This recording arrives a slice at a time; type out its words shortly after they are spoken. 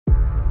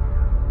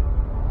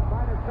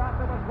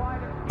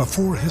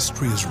Before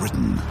history is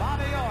written,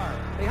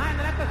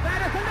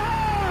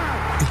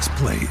 it's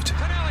played.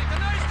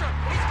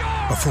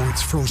 Before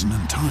it's frozen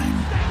in time,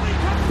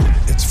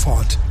 it's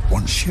fought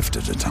one shift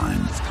at a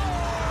time.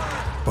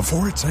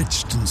 Before it's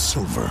etched in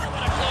silver,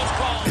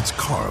 it's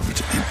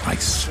carved in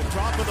ice.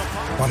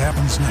 What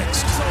happens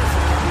next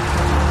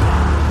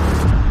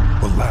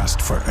will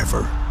last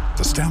forever.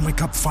 The Stanley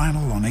Cup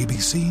Final on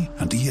ABC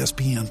and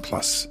ESPN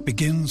Plus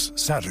begins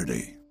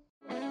Saturday.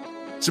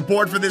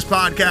 Support for this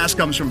podcast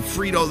comes from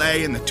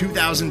Frito-Lay and the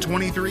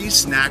 2023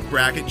 Snack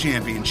Bracket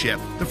Championship.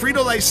 The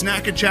Frito-Lay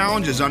Snack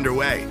Challenge is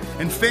underway,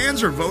 and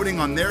fans are voting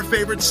on their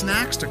favorite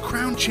snacks to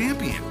crown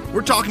champion.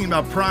 We're talking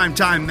about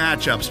prime-time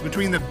matchups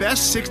between the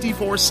best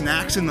 64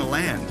 snacks in the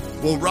land.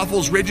 Will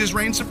Ruffles Ridges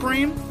reign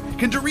supreme?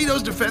 Can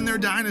Doritos defend their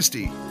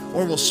dynasty?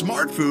 Or will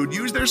Smart Food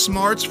use their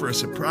smarts for a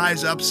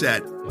surprise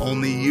upset?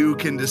 Only you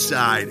can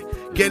decide.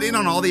 Get in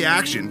on all the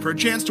action for a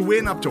chance to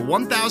win up to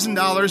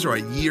 $1,000 or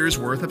a year's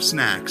worth of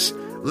snacks.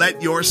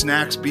 Let your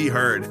snacks be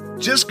heard.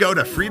 Just go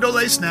to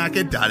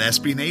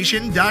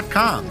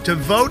fritolaysnacket.sbnation.com to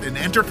vote and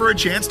enter for a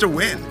chance to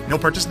win. No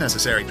purchase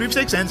necessary.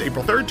 Sweepstakes ends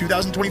April 3rd,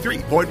 2023.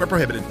 Void where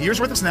prohibited. Year's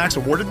worth of snacks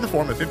awarded in the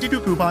form of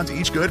 52 coupons,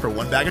 each good for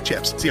one bag of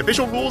chips. See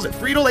official rules at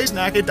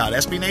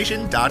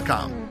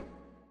fritolaysnacket.sbnation.com.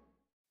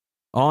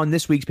 On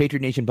this week's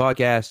Patriot Nation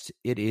podcast,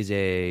 it is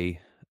a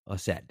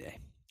sad day.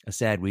 A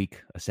sad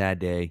week, a sad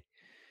day.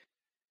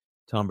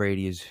 Tom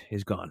Brady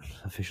is gone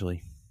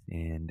officially.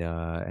 And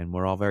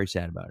we're all very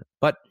sad about it.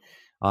 But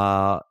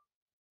the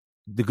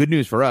good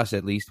news for us,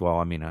 at least, well,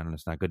 I mean, I don't know,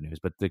 it's not good news,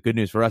 but the good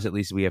news for us, at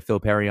least, we have Phil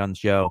Perry on the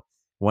show,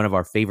 one of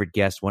our favorite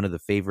guests, one of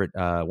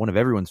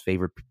everyone's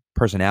favorite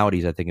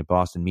personalities, I think, in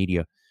Boston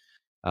media.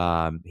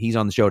 He's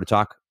on the show to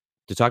talk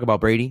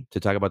about Brady, to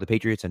talk about the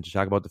Patriots, and to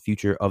talk about the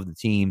future of the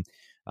team,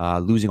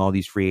 losing all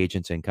these free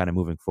agents and kind of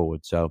moving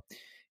forward. So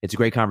it's a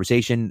great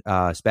conversation.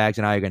 Spags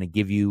and I are going to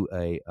give you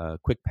a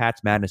quick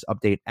Pat's Madness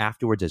update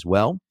afterwards as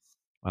well.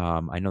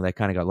 I know that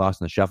kind of got lost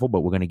in the shuffle,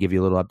 but we're going to give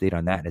you a little update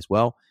on that as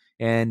well.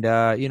 And,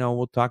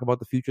 we'll talk about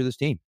the future of this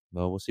team.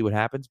 Well, we'll see what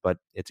happens, but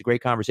it's a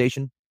great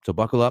conversation. So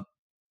buckle up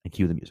and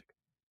cue the music.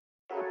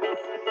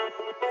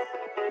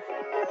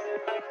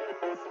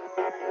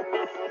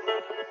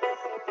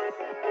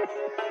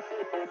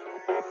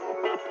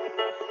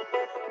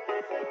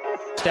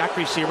 Stacked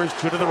receivers,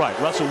 two to the right.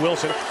 Russell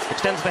Wilson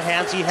extends the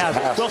hands. He has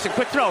it. Wilson,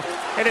 quick throw.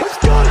 And it's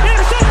intercepted.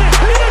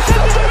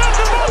 Intercepted by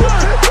Malcolm Butler.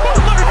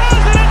 Butler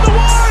has it at the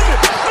one.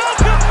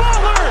 Malcolm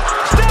Butler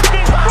stepped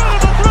in front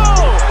of the throw.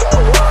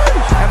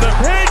 And the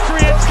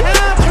Patriots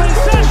have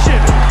possession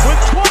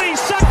with 20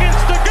 seconds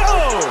to go.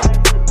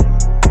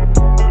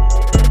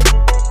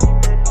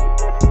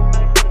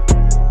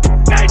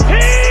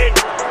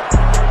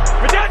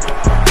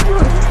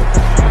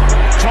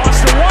 Toss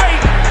to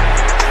White.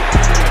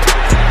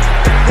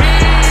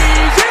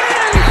 He's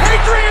in!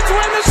 Patriots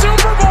win the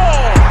Super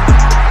Bowl!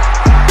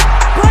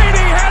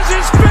 Brady has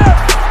his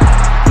fifth!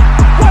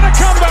 What a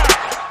comeback!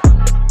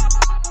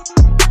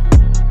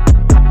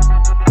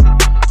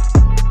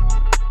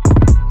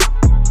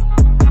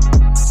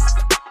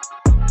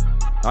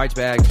 All right,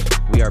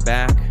 Spags, we are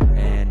back.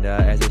 And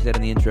as I said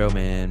in the intro,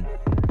 man,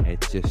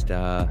 it just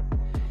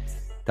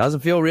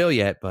doesn't feel real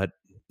yet, but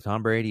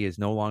Tom Brady is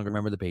no longer a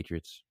member of the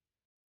Patriots.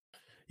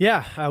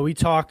 Yeah, we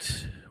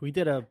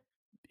did an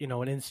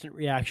instant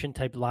reaction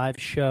type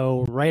live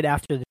show right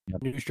after the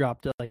news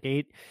dropped at like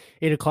 8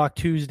 o'clock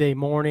Tuesday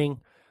morning.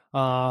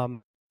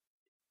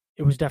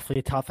 It was definitely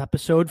a tough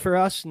episode for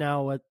us.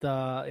 Now it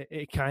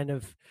kind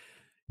of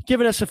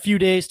given us a few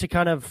days to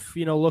kind of,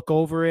 look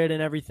over it and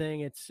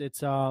everything. It's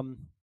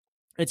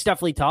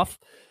definitely tough,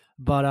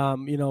 but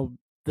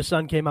the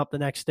sun came up the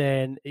next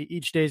day, and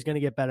each day is going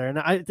to get better. And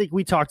I think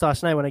we talked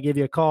last night when I gave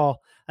you a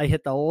call. I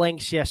hit the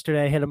links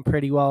yesterday. I hit them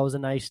pretty well. It was a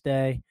nice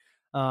day.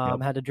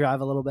 Had to drive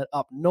a little bit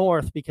up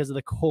north because of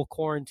the whole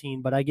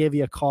quarantine, but I gave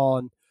you a call,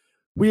 and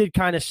we had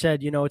kind of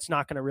said, it's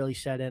not going to really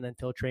set in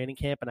until training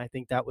camp, and I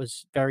think that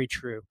was very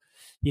true.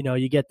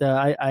 You get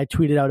I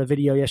tweeted out a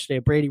video yesterday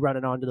of Brady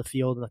running onto the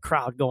field and the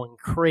crowd going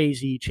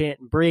crazy,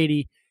 chanting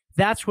Brady.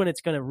 That's when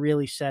it's going to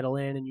really settle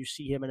in, and you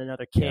see him in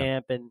another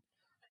camp, and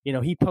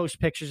he posts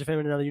pictures of him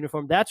in another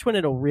uniform. That's when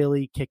it'll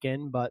really kick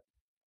in. But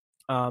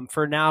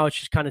for now, it's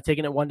just kind of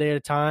taking it one day at a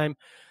time.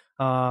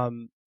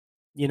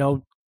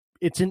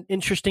 It's an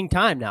interesting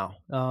time now.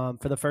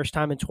 For the first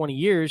time in 20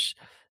 years,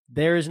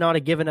 there is not a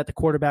given at the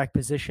quarterback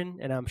position,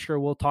 and I'm sure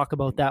we'll talk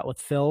about that with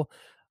Phil,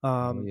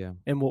 and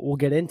we'll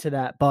get into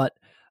that. But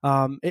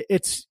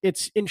it's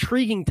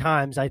intriguing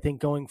times, I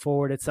think, going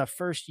forward. It's the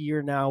first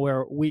year now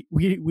where we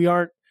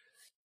aren't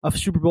a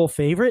Super Bowl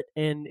favorite,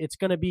 and it's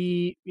going to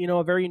be,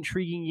 a very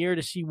intriguing year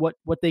to see what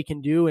they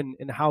can do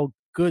and how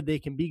good they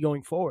can be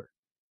going forward.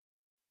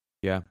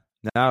 Yeah.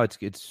 Now it's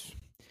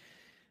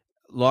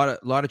a lot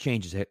of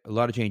changes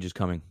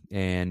coming,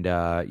 and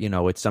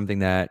it's something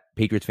that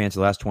Patriots fans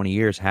the last 20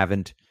 years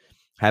haven't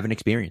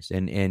experienced.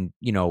 And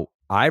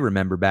I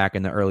remember back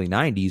in the early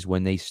 90s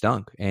when they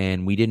stunk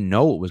and we didn't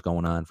know what was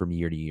going on from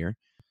year to year.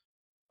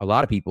 A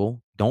lot of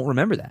people don't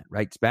remember that,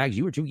 right? Spags,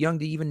 you were too young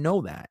to even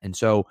know that. And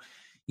so,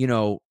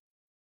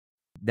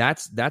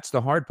 that's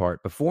the hard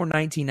part. Before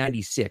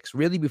 1996,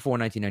 really before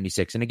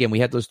 1996, and again, we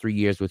had those 3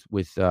 years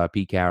with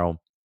Pete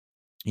Carroll,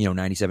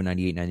 97,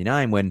 98,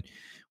 99, when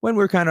we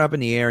were kind of up in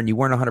the air and you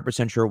weren't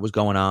 100% sure what was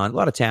going on. A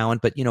lot of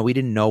talent, but, we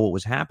didn't know what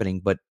was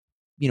happening. But,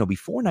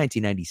 before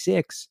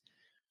 1996,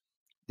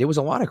 there was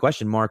a lot of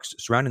question marks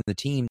surrounding the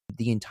team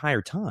the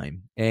entire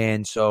time.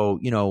 And so,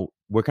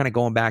 we're kind of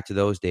going back to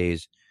those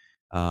days.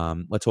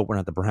 Let's hope we're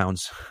not the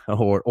Browns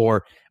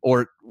or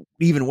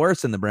even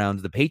worse than the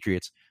Browns, the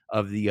Patriots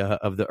of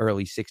the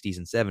early 60s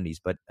and 70s.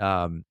 But,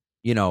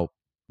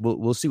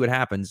 we'll see what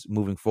happens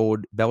moving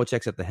forward.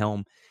 Belichick's at the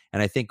helm.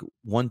 And I think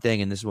one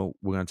thing, and this is what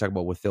we're going to talk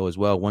about with Phil as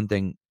well, one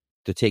thing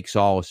to take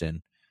solace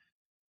in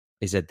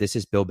is that this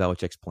is Bill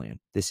Belichick's plan.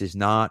 This is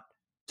not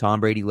Tom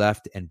Brady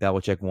left and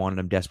Belichick wanted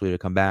him desperately to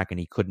come back and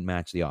he couldn't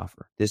match the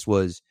offer. This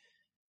was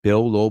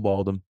Bill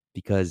lowballed him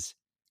because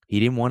he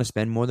didn't want to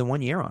spend more than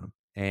 1 year on him.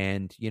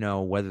 And,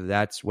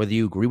 whether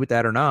you agree with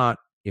that or not,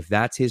 if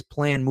that's his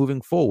plan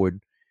moving forward,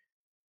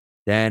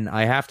 then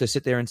I have to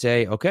sit there and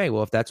say, okay,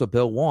 well, if that's what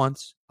Bill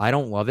wants, I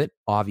don't love it,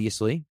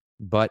 obviously.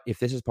 But if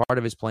this is part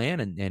of his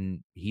plan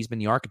and he's been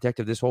the architect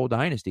of this whole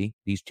dynasty,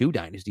 these two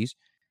dynasties,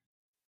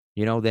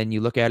 then you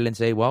look at it and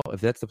say, well,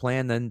 if that's the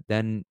plan,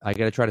 then I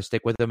got to try to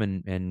stick with him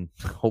and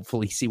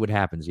hopefully see what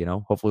happens,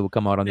 Hopefully we'll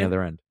come out on the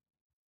other end.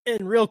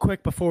 And real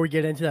quick before we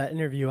get into that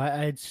interview, I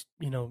had,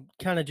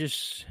 kind of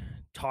just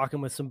talking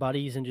with some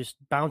buddies and just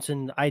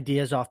bouncing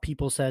ideas off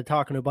people said,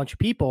 talking to a bunch of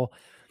people.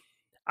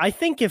 I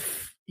think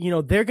if,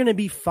 they're going to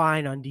be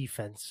fine on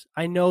defense.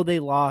 I know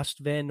they lost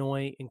Van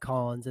Noy and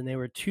Collins, and they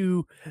were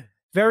two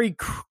very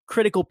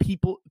critical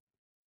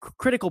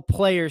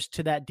players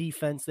to that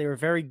defense. They were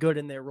very good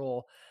in their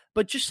role.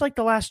 But just like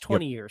the last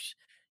 20 years,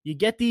 you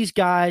get these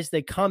guys,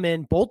 they come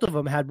in, both of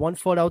them had 1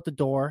 foot out the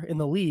door in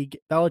the league.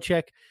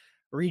 Belichick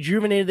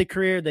rejuvenated the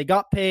career, they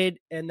got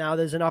paid, and now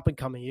there's an up and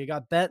coming. You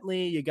got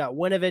Bentley, you got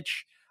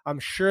Winovich. I'm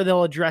sure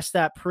they'll address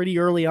that pretty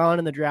early on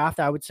in the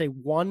draft. I would say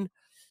one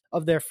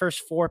of their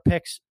first 4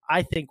 picks,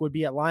 I think, would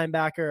be at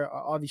linebacker.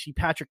 Obviously,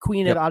 Patrick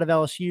Queen out of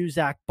LSU,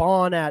 Zach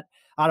Bond out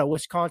of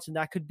Wisconsin.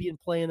 That could be in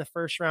play in the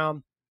first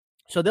round.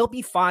 So they'll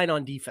be fine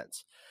on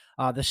defense.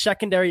 The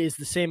secondary is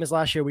the same as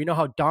last year. We know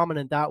how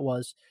dominant that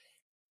was.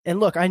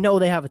 And look, I know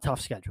they have a tough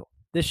schedule.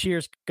 This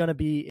year's going to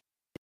be,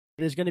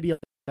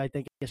 I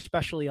think,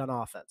 especially on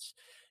offense.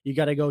 You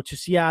got to go to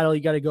Seattle.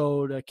 You got to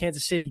go to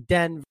Kansas City,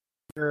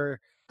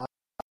 Denver,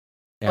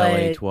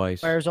 LA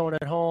twice, Arizona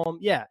at home.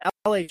 Yeah,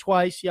 LA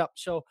twice. Yep.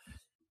 So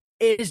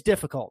it is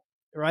difficult,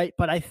 right?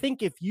 But I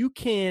think if you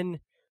can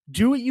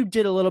do what you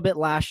did a little bit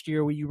last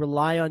year, where you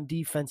rely on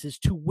defenses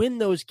to win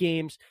those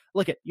games.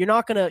 Look, you're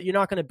not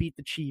gonna beat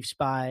the Chiefs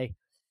by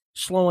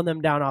slowing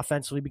them down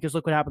offensively, because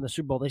look what happened in the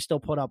Super Bowl. They still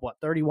put up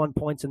 31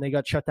 points, and they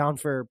got shut down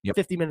for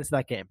 50 minutes of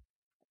that game.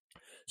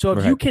 So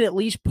if you can at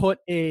least put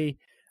a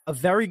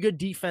very good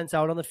defense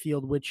out on the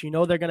field, which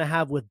they're going to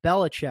have with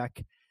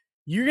Belichick,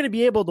 you're going to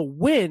be able to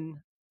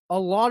win a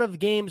lot of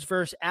games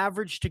versus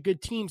average to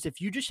good teams if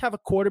you just have a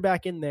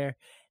quarterback in there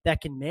that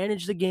can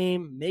manage the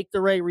game, make the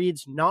right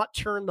reads, not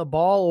turn the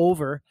ball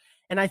over.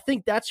 And I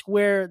think that's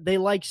where they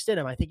like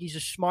Stidham. I think he's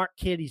a smart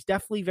kid. He's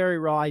definitely very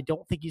raw. I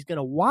don't think he's going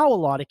to wow a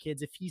lot of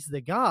kids if he's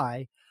the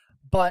guy.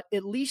 But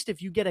at least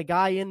if you get a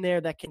guy in there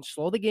that can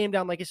slow the game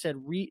down, like I said,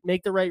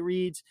 make the right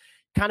reads,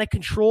 kind of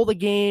control the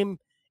game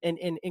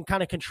and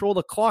kind of control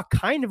the clock,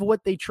 kind of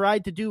what they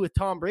tried to do with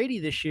Tom Brady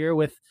this year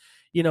with,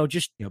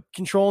 just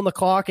controlling the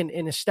clock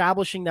and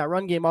establishing that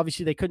run game.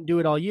 Obviously, they couldn't do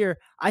it all year.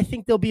 I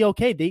think they'll be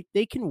okay.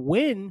 They can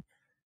win.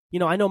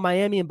 I know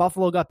Miami and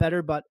Buffalo got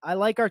better, but I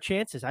like our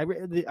chances. I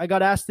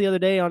got asked the other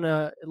day on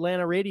a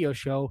Atlanta radio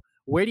show,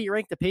 where do you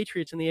rank the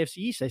Patriots in the AFC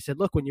East? I said,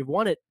 look, when you've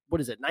won it,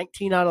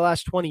 19 out of the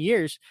last 20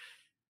 years,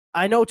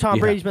 I know Tom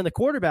Brady's been the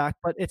quarterback,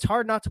 but it's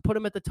hard not to put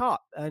him at the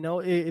top. I know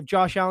if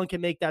Josh Allen can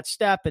make that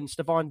step and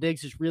Stephon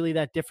Diggs is really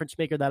that difference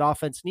maker that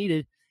offense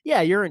needed,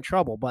 you're in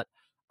trouble. But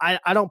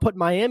I don't put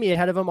Miami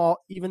ahead of them all,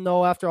 even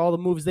though after all the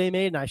moves they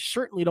made, and I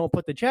certainly don't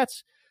put the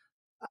Jets.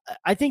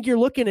 I think you're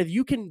looking, if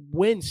you can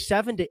win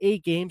 7 to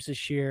 8 games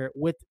this year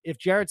if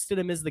Jarrett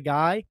Stidham is the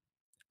guy,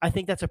 I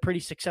think that's a pretty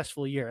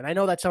successful year. And I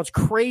know that sounds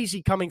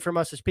crazy coming from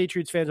us as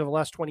Patriots fans over the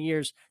last 20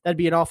 years. That'd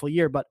be an awful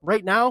year. But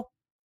right now,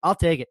 I'll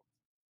take it.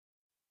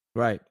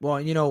 Right. Well,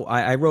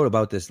 I wrote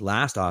about this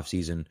last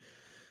offseason,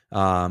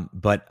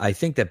 but I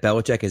think that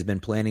Belichick has been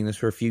planning this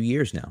for a few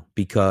years now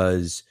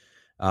because,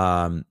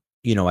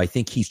 I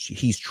think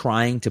he's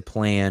trying to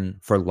plan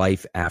for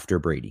life after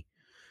Brady.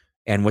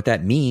 And what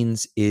that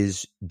means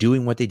is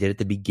doing what they did at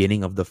the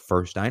beginning of the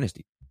first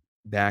dynasty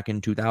back in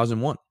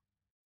 2001,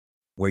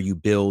 where you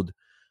build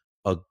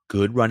a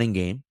good running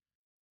game,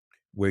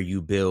 where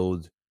you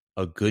build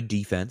a good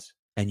defense,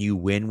 and you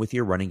win with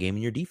your running game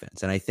and your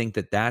defense. And I think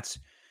that that's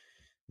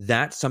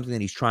something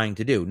that he's trying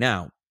to do.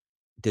 Now,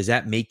 does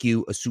that make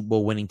you a Super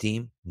Bowl winning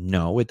team?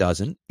 No, it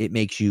doesn't. It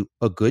makes you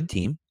a good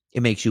team.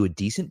 It makes you a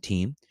decent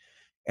team.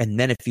 And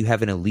then if you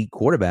have an elite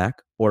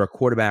quarterback or a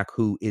quarterback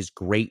who is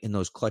great in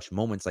those clutch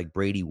moments like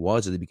Brady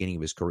was at the beginning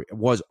of his career,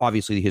 was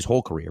obviously his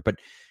whole career, but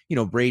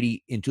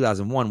Brady in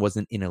 2001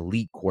 wasn't an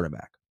elite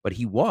quarterback, but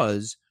he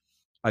was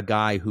a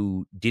guy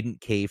who didn't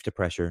cave to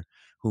pressure,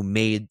 who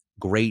made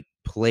great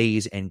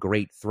plays and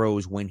great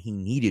throws when he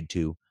needed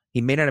to.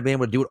 He may not have been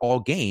able to do it all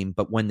game,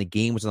 but when the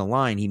game was on the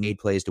line, he made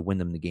plays to win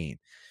them the game.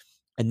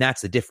 And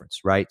that's the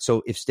difference, right?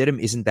 So if Stidham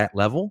isn't that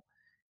level,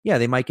 yeah,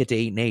 they might get to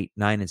 8-8,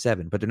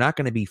 9-7, but they're not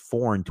going to be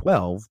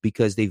 4-12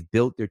 because they've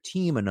built their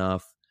team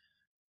enough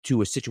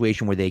to a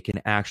situation where they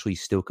can actually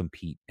still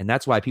compete. And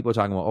that's why people are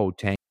talking about, oh,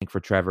 tank for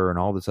Trevor and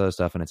all this other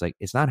stuff. And it's like,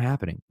 it's not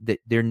happening.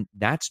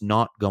 That's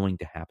not going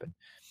to happen.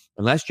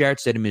 Unless Jarrett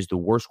Stidham is the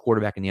worst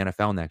quarterback in the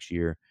NFL next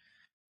year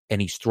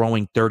and he's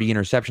throwing 30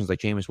 interceptions like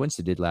Jameis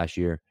Winston did last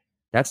year,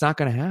 that's not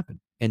going to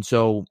happen. And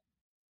so,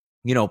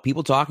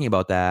 people talking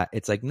about that,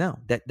 it's like, no,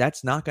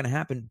 that's not going to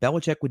happen.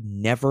 Belichick would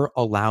never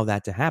allow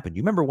that to happen.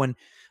 You remember when,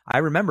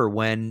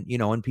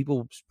 and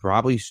people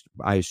probably,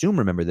 I assume,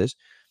 remember this,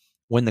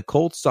 when the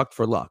Colts sucked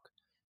for luck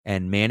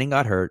and Manning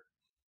got hurt,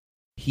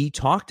 he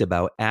talked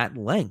about at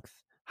length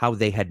how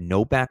they had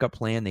no backup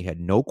plan, they had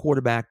no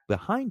quarterback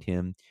behind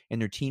him,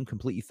 and their team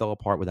completely fell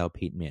apart without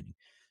Peyton Manning.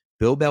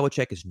 Bill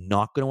Belichick is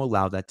not going to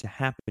allow that to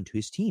happen to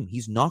his team.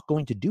 He's not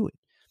going to do it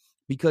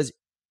because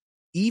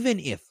even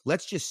if,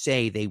 let's just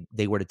say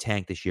they were to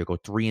tank this year, go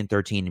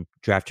 3-13 and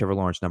draft Trevor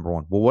Lawrence number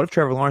 1. Well, what if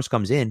Trevor Lawrence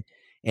comes in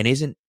and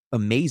isn't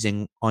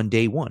amazing on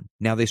day one?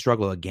 Now they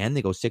struggle again.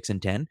 They go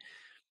 6-10.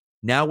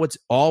 Now what's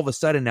all of a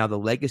sudden now the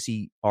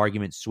legacy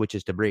argument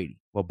switches to Brady.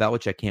 Well,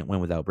 Belichick can't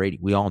win without Brady.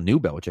 We all knew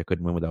Belichick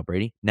couldn't win without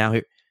Brady. Now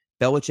here,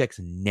 Belichick's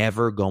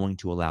never going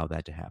to allow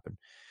that to happen.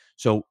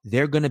 So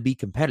they're going to be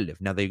competitive.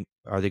 Now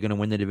are they going to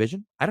win the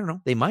division? I don't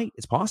know. They might.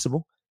 It's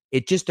possible.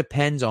 It just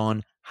depends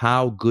on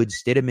how good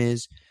Stidham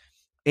is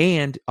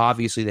and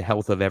obviously the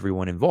health of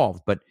everyone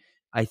involved. But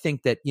I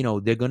think that,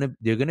 they're going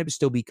to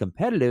still be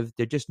competitive.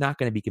 They're just not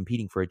going to be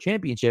competing for a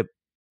championship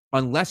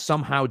unless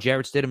somehow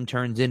Jarrett Stidham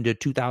turns into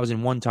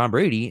 2001 Tom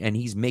Brady and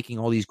he's making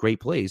all these great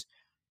plays.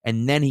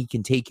 And then he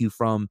can take you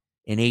from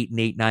an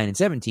 8-8,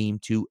 9-7 team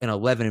to an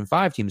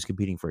 11-5 team is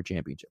competing for a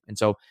championship. And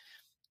so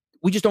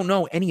we just don't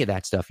know any of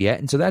that stuff yet.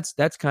 And so that's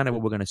kind of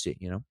what we're going to see,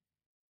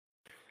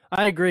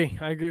 I agree.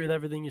 I agree with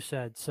everything you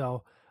said.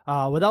 So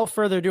without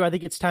further ado, I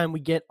think it's time we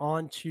get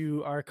on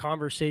to our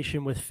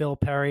conversation with Phil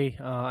Perry.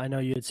 I know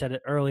you had said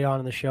it early on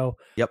in the show.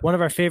 Yep. One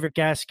of our favorite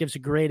guests, gives a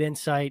great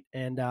insight.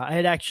 And I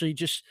had actually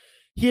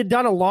he had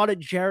done a lot of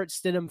Jarrett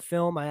Stidham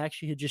film. I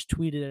actually had just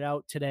tweeted it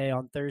out today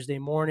on Thursday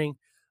morning,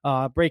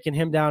 breaking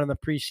him down in the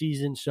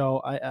preseason.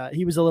 So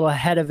he was a little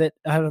ahead of it.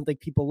 I don't think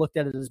people looked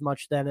at it as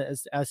much then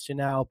as to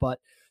now, but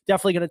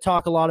definitely going to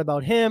talk a lot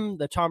about him,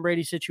 the Tom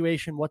Brady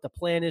situation, what the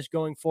plan is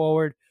going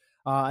forward.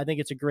 I think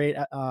it's a great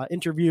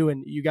interview,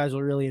 and you guys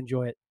will really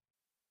enjoy it.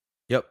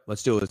 Yep,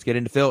 let's do it. Let's get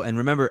into Phil. And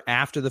remember,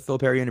 after the Phil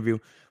Perry interview,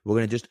 we're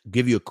going to just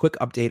give you a quick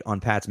update on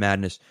Pat's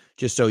Madness,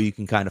 just so you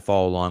can kind of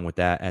follow along with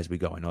that as we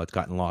go. I know it's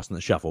gotten lost in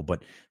the shuffle,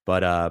 but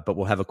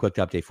we'll have a quick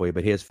update for you.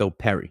 But here's Phil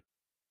Perry.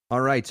 All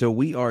right, so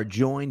we are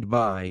joined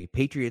by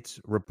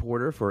Patriots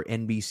reporter for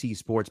NBC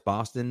Sports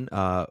Boston,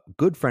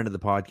 good friend of the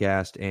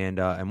podcast,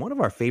 and one of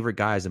our favorite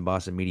guys in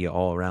Boston media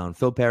all around.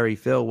 Phil Perry.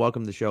 Phil,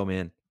 welcome to the show,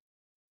 man.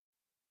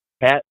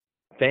 Pat,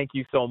 thank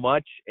you so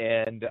much,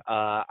 and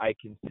I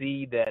can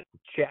see that the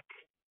check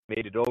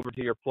made it over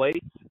to your place,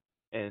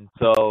 and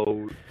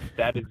so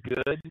that is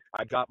good.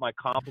 I got my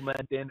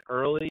compliment in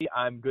early.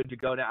 I'm good to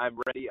go now. I'm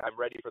ready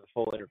for the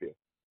full interview.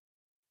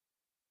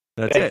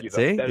 That's Thank it. You,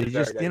 See, that it's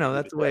just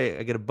that's the way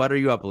I got to butter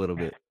you up a little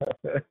bit.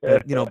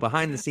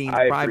 Behind the scenes,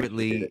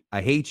 privately,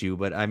 I hate you,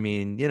 but I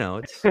mean,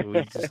 I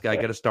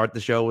got to start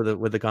the show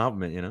with a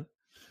compliment,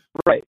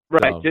 Right.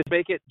 So, just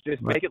make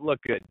it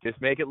look good.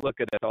 Just make it look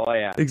good. That's all I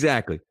ask.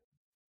 Exactly.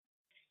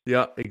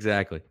 Yeah,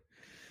 exactly.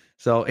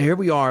 So here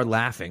we are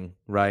laughing,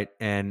 right?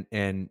 And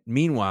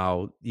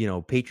meanwhile,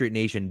 Patriot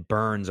Nation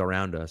burns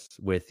around us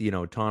with,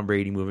 Tom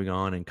Brady moving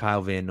on and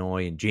Kyle Van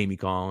Noy and Jamie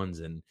Collins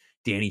and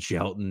Danny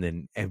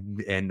Shelton and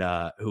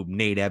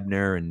Nate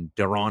Ebner and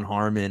Daron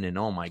Harmon. And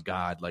oh my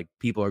God, like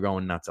people are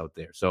going nuts out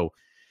there. So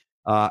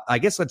I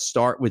guess let's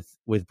start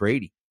with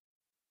Brady.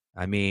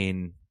 I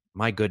mean,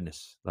 my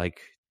goodness, like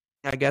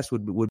I guess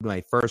would be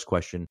my first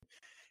question.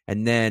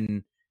 And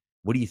then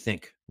what do you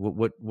think?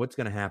 What's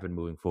going to happen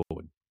moving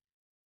forward?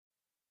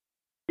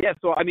 Yeah,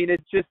 so I mean,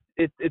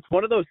 it's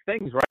one of those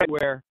things, right,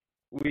 where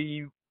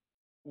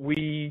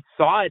we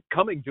saw it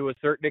coming to a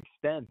certain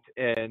extent,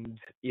 and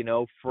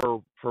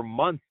for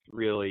months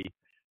really,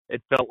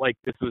 it felt like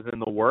this was in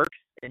the works,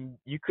 and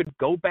you could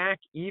go back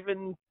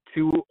even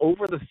to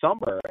over the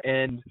summer,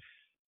 and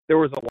there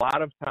was a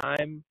lot of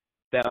time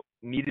that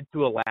needed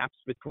to elapse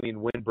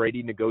between when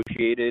Brady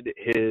negotiated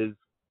his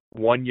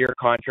one-year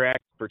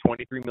contract for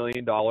 $23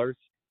 million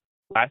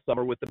last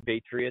summer with the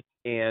Patriots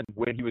and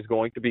when he was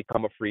going to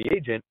become a free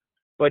agent.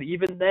 But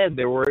even then,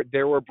 there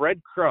were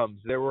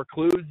breadcrumbs, there were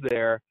clues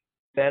there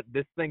that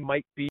this thing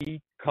might be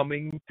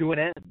coming to an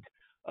end.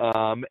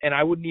 And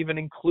I wouldn't even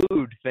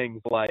include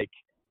things like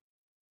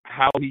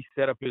how he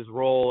set up his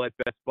role at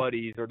Best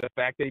Buddies or the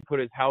fact that he put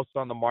his house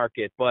on the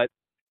market. But,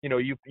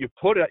 you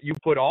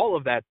put all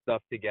of that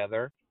stuff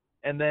together.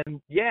 And then,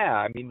 yeah,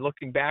 I mean,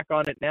 looking back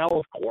on it now,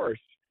 of course,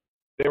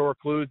 there were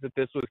clues that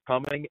this was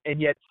coming.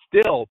 And yet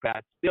still,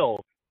 Pat,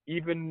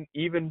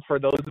 even for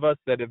those of us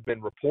that have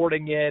been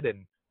reporting it,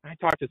 and I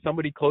talked to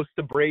somebody close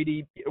to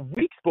Brady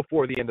weeks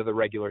before the end of the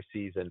regular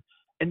season,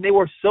 and they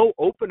were so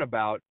open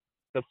about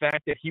the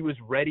fact that he was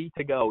ready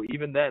to go.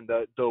 Even then,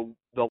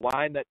 the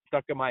line that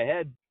stuck in my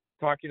head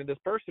talking to this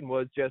person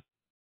was just,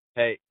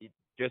 hey,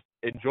 just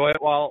enjoy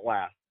it while it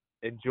lasts.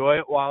 Enjoy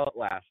it while it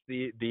lasts.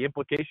 The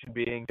implication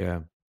being,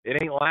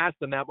 it ain't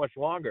lasting that much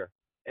longer.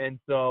 And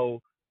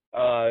so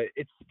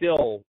it's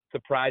still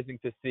surprising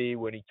to see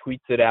when he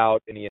tweets it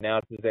out and he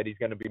announces that he's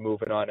going to be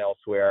moving on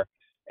elsewhere.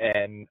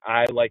 And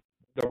I, like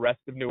the rest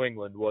of New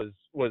England, was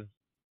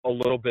a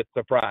little bit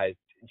surprised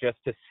just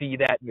to see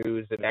that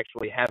news and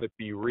actually have it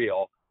be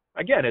real.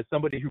 Again, as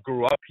somebody who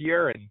grew up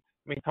here, and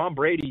I mean, Tom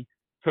Brady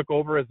took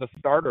over as a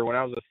starter when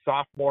I was a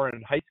sophomore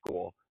in high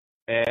school.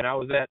 And I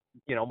was at,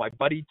 my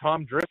buddy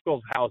Tom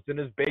Driscoll's house in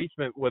his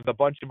basement with a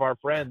bunch of our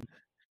friends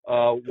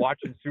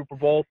watching Super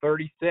Bowl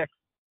 36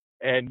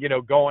 and,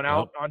 going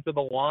out onto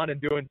the lawn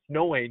and doing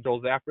snow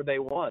angels after they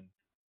won.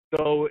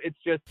 So it's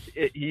just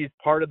he's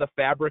part of the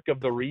fabric of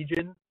the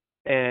region,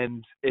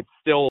 and it's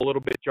still a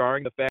little bit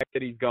jarring, the fact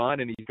that he's gone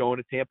and he's going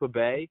to Tampa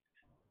Bay.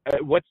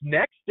 What's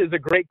next is a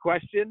great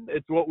question.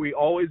 It's what we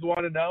always want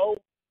to know.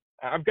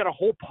 I've got a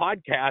whole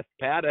podcast,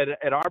 Pat,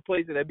 at our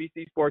place at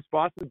NBC Sports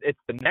Boston. It's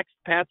the Next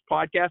Pat's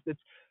podcast.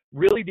 It's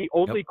really the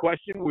only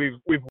question we've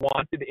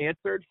wanted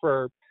answered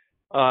for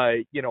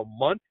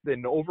months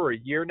and over a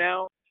year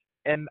now.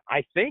 And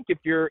I think if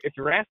you're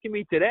asking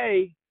me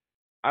today,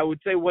 I would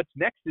say what's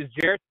next is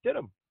Jarrett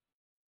Stidham.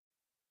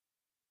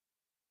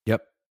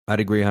 Yep, I'd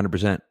agree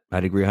 100%.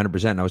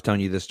 I was telling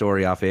you this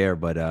story off air,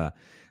 but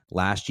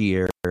last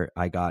year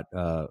I got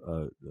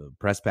a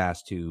press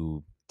pass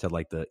to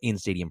like the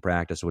in-stadium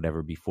practice or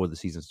whatever before the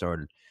season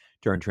started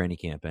during training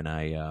camp. And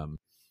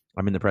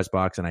I'm in the press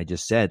box and I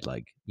just said,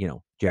 like,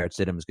 Jarrett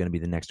Stidham is going to be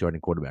the next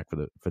starting quarterback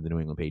for the New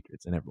England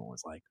Patriots. And everyone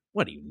was like,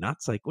 what are you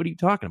nuts? Like, what are you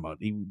talking about?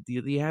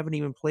 You haven't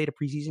even played a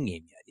preseason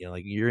game yet.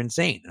 Like, you're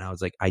insane. And I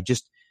was like,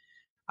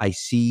 I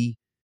see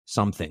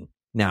something.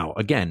 Now,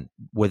 again,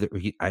 whether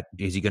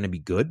is he going to be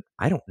good?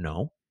 I don't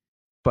know.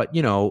 But,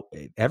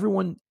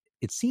 everyone,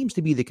 it seems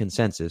to be the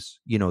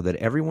consensus, that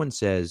everyone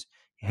says,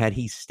 had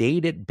he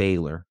stayed at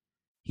Baylor,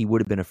 he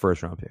would have been a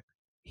first-round pick.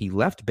 He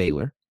left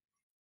Baylor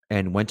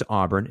and went to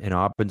Auburn, and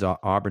Auburn's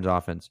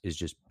offense is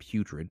just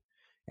putrid.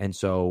 And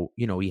so,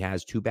 he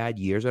has 2 bad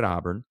years at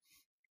Auburn,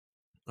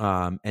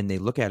 and they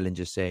look at it and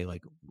just say,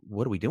 like,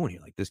 what are we doing here?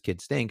 Like, this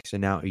kid stinks,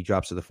 and now he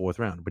drops to the 4th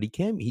round. But he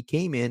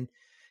came in,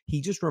 he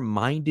just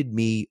reminded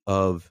me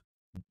of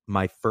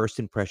my first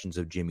impressions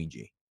of Jimmy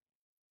G.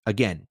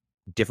 Again,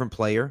 different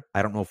player.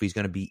 I don't know if he's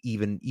going to be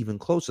even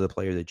close to the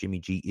player that Jimmy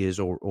G is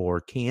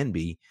or can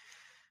be,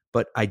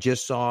 but I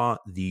just saw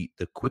the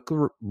quick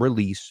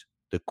release,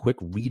 the quick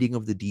reading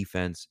of the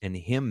defense, and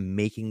him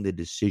making the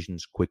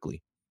decisions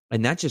quickly.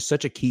 And that's just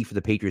such a key for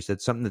the Patriots.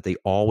 That's something that they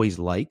always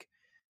like.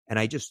 And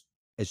I just,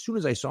 as soon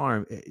as I saw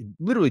him, it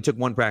literally took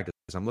one practice.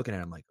 I'm looking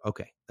at him like,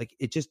 okay, like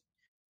it just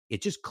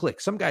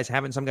clicks. Some guys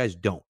haven't, some guys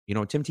don't.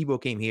 Tim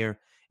Tebow came here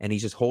and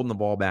he's just holding the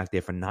ball back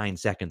there for 9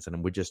 seconds,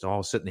 and we're just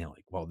all sitting there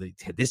like, well,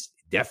 this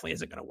definitely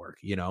isn't going to work,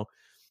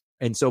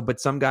 And so,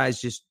 but some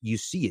guys just, you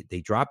see it. They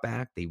drop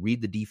back, they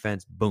read the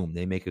defense, boom,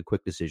 they make a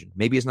quick decision.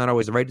 Maybe it's not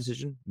always the right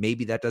decision.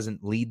 Maybe that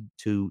doesn't lead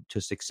to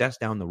success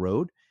down the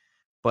road,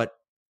 but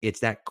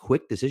it's that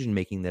quick decision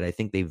making that I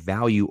think they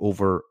value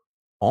over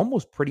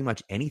almost pretty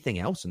much anything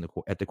else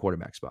at the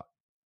quarterback spot.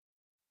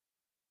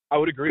 I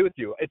would agree with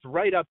you. It's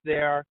right up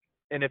there,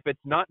 and if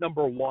it's not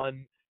number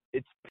one,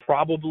 it's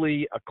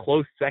probably a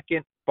close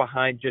second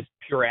behind just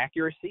pure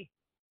accuracy.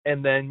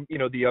 And then,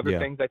 the other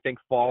things I think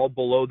fall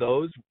below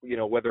those,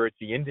 whether it's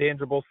the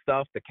intangible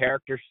stuff, the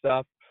character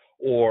stuff,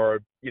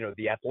 or,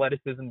 the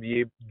athleticism,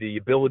 the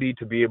ability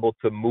to be able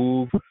to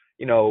move,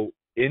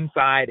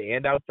 inside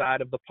and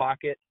outside of the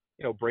pocket.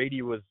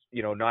 Brady was,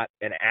 not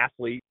an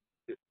athlete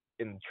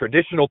in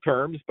traditional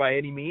terms by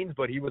any means,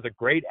 but he was a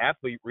great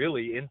athlete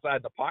really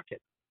inside the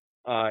pocket.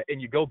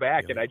 And you go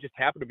back, and I just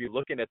happen to be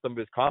looking at some of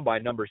his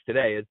combine numbers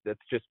today. That's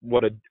just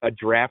what a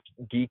draft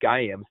geek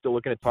I am. Still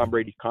looking at Tom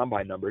Brady's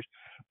combine numbers.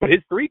 But his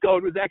 3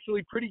 code was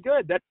actually pretty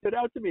good. That stood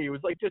out to me. It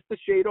was like just a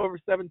shade over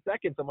 7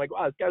 seconds. I'm like,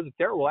 wow, this guy's a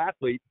terrible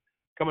athlete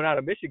coming out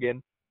of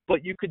Michigan.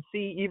 But you could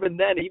see even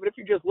then, even if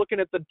you're just looking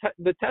at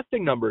the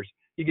testing numbers,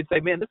 you could say,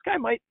 man, this guy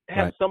might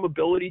have some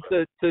ability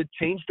to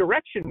change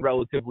direction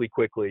relatively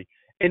quickly.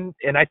 And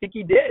I think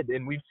he did.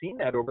 And we've seen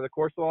that over the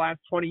course of the last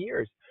 20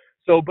 years.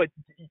 So, but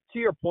to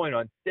your point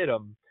on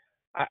Stidham,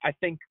 I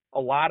think a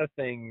lot of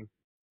things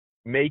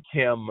make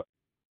him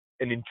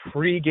an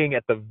intriguing,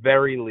 at the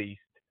very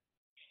least,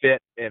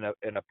 fit in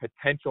a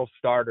potential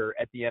starter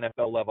at the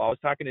NFL level. I was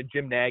talking to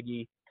Jim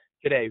Nagy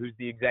today, who's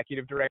the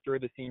executive director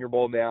of the Senior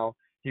Bowl now.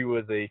 He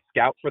was a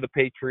scout for the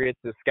Patriots,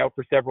 a scout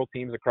for several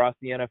teams across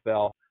the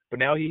NFL. but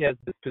now he has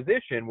this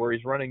position where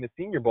he's running the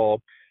Senior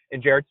Bowl,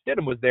 and Jarrett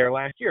Stidham was there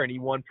last year, and he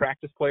won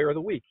Practice Player of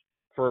the Week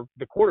for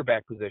the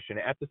quarterback position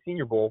at the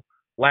Senior Bowl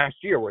last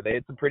year, where they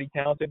had some pretty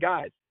talented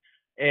guys.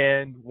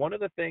 And one of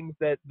the things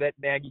that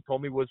Nagy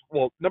told me was,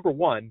 well, number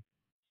one,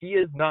 he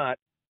is not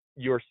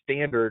your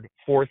standard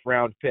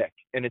fourth-round pick,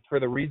 and it's for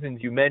the reasons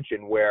you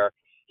mentioned, where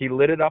he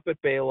lit it up at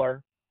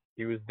Baylor.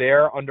 He was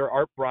there under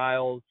Art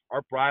Briles.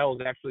 Art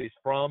Briles actually is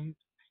from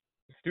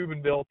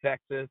Steubenville,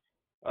 Texas.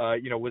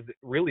 Was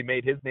really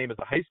made his name as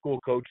a high school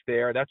coach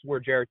there. That's where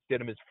Jarrett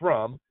Stidham is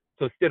from.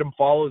 So Stidham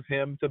follows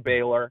him to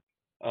Baylor.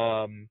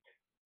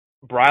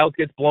 Briles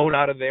gets blown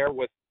out of there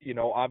with,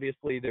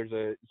 obviously there's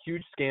a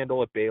huge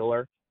scandal at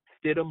Baylor.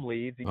 Stidham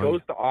leaves. He goes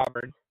to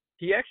Auburn.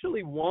 He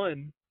actually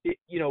won. It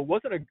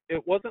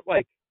wasn't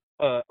like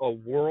a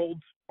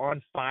world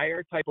on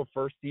fire type of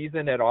first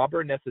season at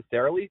Auburn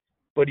necessarily,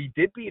 but he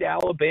did beat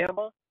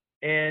Alabama,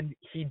 and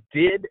he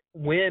did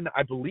win,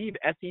 I believe,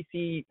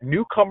 SEC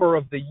Newcomer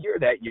of the Year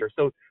that year.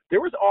 So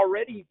there was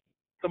already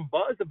some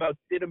buzz about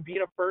Stidham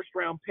being a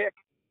first-round pick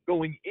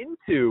going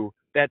into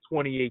that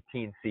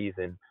 2018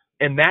 season,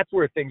 and that's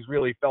where things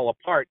really fell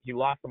apart. He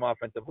lost some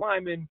offensive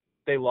linemen.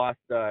 They lost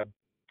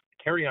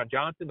Kerryon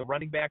Johnson, the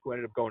running back, who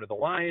ended up going to the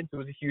Lions. It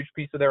was a huge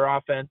piece of their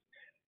offense.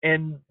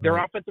 And their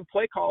offensive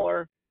play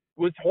caller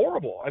was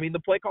horrible. I mean, the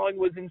play calling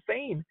was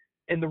insane.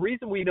 And the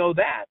reason we know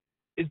that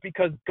is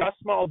because Gus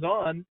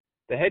Malzahn,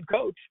 the head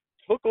coach,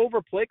 took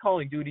over play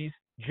calling duties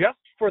just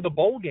for the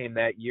bowl game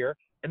that year,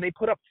 and they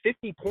put up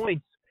 50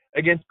 points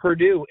against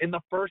Purdue in the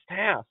first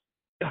half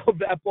of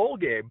that bowl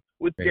game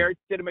with Jarrett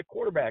Stidham at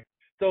quarterback.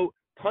 So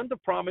tons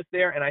of promise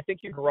there, and I think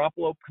your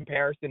Garoppolo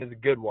comparison is a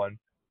good one.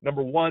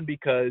 Number one,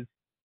 because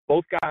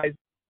both guys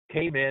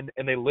came in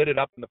and they lit it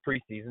up in the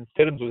preseason.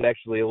 Stidham's was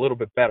actually a little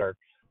bit better.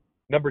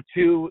 Number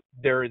two,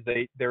 there is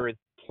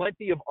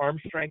plenty of arm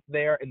strength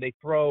there, and they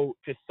throw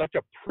just such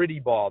a pretty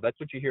ball. That's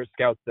what you hear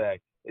scouts say.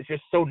 It's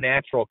just so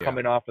natural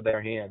coming off of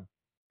their hands.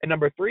 And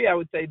number three, I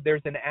would say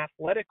there's an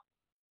athletic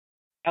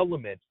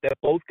element that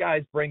both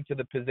guys bring to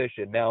the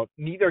position. Now,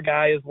 neither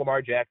guy is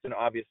Lamar Jackson,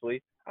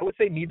 obviously. I would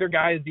say neither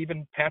guy is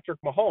even Patrick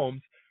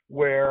Mahomes,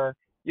 where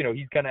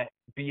he's going to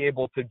be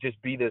able to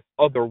just be this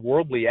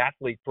otherworldly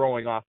athlete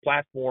throwing off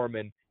platform.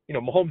 And,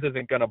 Mahomes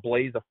isn't going to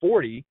blaze a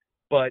 40,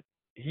 but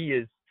he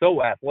is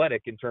so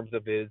athletic in terms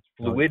of his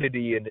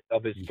fluidity and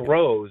of his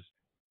throws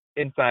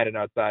inside and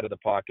outside of the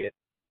pocket.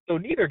 So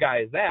neither guy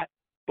is that,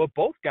 but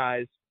both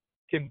guys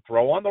can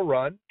throw on the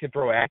run, can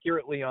throw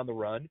accurately on the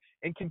run,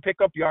 and can pick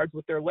up yards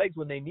with their legs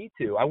when they need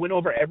to. I went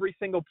over every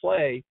single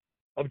play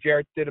of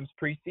Jarrett Stidham's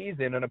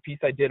preseason on a piece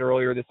I did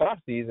earlier this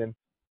offseason.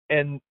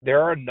 And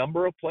there are a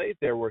number of plays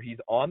there where he's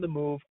on the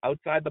move,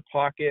 outside the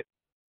pocket,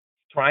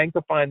 trying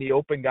to find the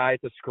open guy.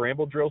 It's a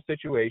scramble drill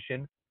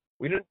situation.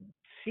 We didn't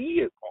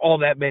see all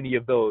that many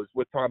of those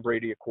with Tom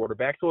Brady at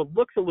quarterback, so it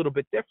looks a little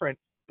bit different,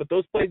 but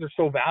those plays are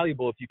so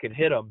valuable if you can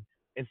hit them.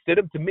 And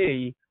Stidham, to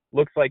me,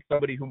 looks like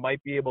somebody who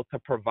might be able to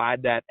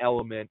provide that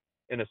element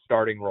in a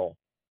starting role.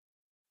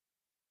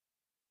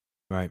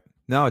 Right.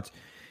 No,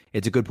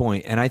 it's a good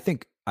point. And I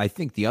think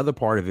the other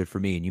part of it for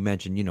me, and you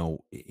mentioned,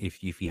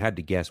 if you had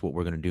to guess what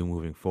we're going to do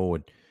moving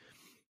forward,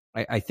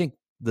 I think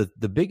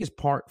the biggest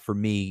part for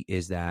me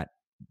is that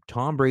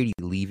Tom Brady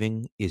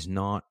leaving is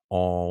not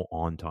all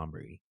on Tom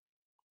Brady.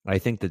 I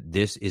think that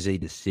this is a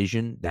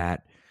decision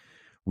that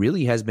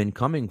really has been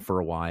coming for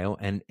a while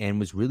and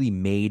was really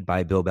made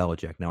by Bill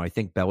Belichick. Now, I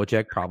think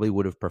Belichick probably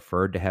would have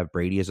preferred to have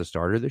Brady as a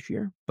starter this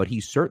year, but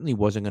he certainly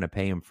wasn't going to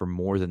pay him for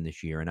more than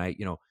this year. And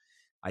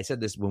I said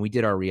this when we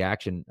did our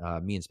reaction,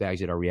 me and Spags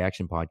did our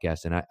reaction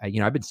podcast,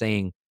 and I've been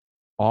saying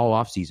all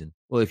offseason,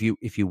 well, if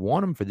you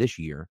want him for this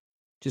year,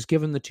 just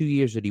give him the 2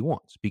 years that he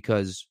wants,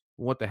 because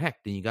what the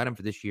heck? Then you got him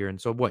for this year, and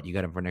so what? You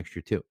got him for next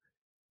year too.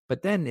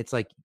 But then it's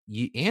like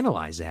you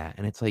analyze that,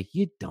 and it's like,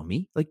 you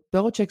dummy. Like,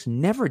 Belichick's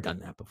never done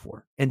that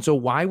before. And so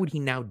why would he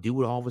now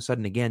do it all of a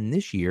sudden again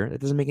this year? That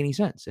doesn't make any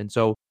sense. And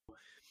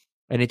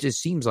it just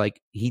seems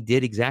like he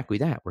did exactly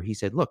that, where he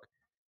said, look,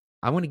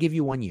 I want to give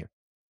you 1 year,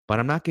 but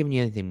I'm not giving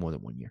you anything more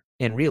than 1 year.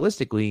 And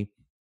realistically,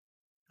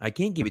 I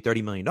can't give you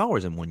 $30 million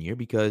in 1 year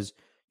because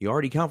you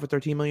already count for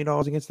 $13 million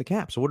against the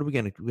cap. So what are we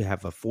going to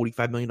have, a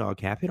 $45 million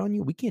cap hit on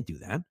you? We can't do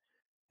that.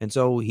 And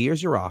so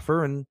here's your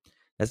offer, and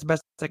that's the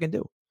best I can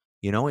do.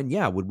 And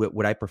yeah,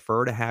 would I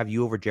prefer to have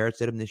you over Jarrett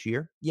Stidham this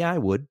year? Yeah, I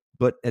would.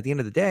 But at the end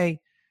of the day,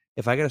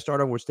 if I got to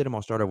start over with Stidham,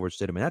 I'll start over with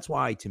Stidham. And that's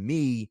why, to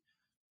me,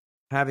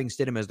 having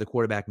Stidham as the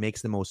quarterback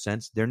makes the most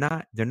sense. They're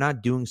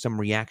not doing some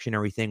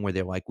reactionary thing where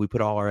they're like, we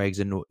put all our eggs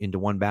into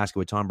one basket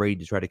with Tom Brady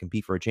to try to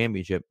compete for a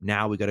championship.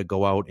 Now we got to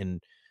go out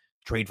and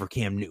trade for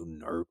Cam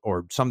Newton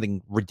or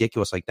something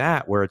ridiculous like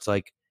that, where it's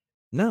like,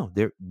 no,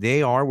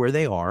 they are where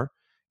they are.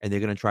 And they're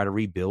going to try to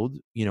rebuild,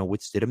 with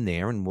Stidham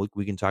there. And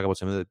we can talk about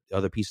some of the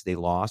other pieces they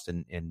lost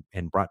and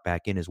brought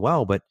back in as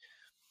well. But,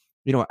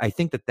 I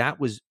think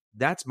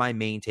that's my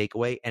main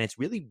takeaway. And it's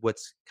really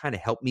what's kind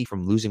of helped me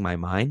from losing my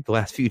mind the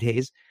last few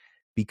days,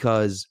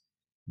 because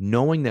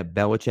knowing that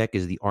Belichick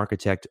is the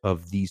architect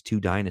of these two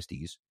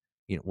dynasties,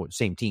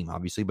 same team,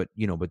 obviously, but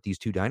these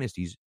two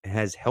dynasties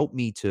has helped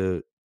me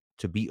to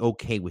to be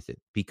okay with it,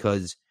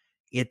 because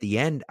at the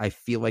end, I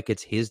feel like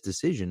it's his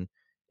decision.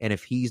 And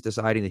if he's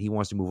deciding that he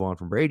wants to move on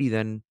from Brady,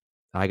 then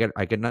I got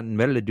nothing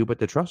better to do but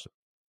to trust him.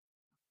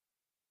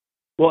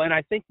 Well, and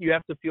I think you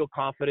have to feel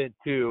confident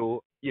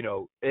too,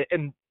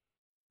 and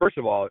first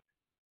of all,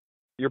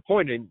 your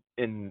point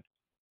in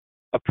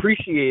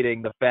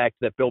appreciating the fact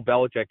that Bill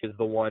Belichick is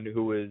the one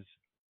who is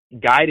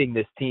guiding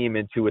this team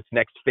into its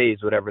next phase,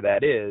 whatever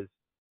that is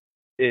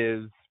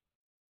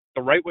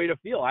the right way to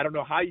feel. I don't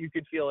know how you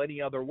could feel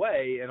any other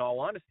way, in all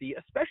honesty,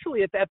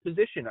 especially at that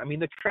position. I mean,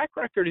 the track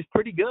record is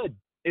pretty good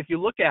if you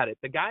look at it.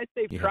 The guys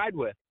they've tried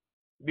with,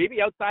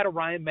 maybe outside of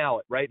Ryan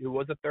Mallett, right, who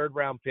was a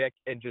third-round pick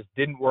and just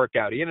didn't work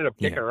out. He ended up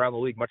kicking around the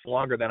league much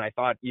longer than I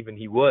thought even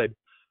he would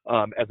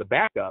as a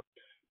backup.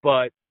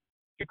 But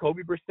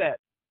Jacoby Brissett,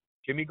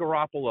 Jimmy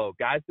Garoppolo,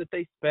 guys that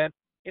they spent,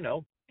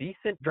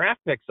 decent draft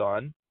picks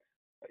on,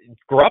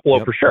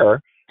 Garoppolo for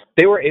sure,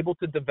 they were able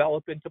to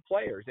develop into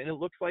players. And it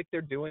looks like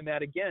they're doing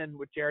that again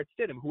with Jarrett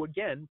Stidham, who,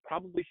 again,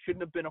 probably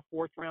shouldn't have been a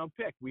fourth-round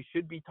pick. We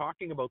should be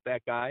talking about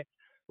that guy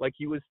like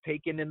he was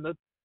taken in the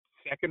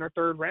second or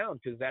third round,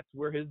 because that's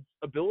where his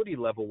ability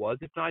level was.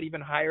 It's not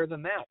even higher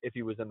than that if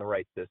he was in the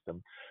right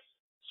system.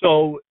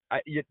 So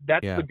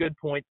that's the good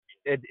point.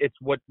 It's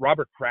what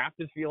Robert Kraft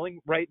is feeling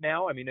right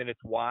now. I mean, and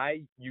it's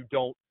why you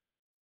don't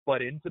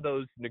butt into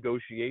those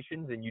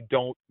negotiations and you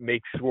don't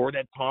make sure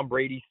that Tom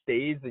Brady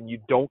stays, and you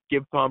don't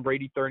give Tom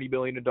Brady $30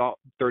 million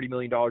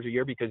a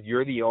year because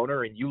you're the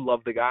owner and you love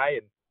the guy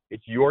and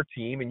it's your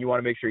team and you want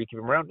to make sure you keep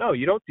him around. No,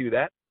 you don't do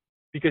that,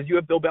 because you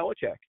have Bill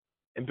Belichick.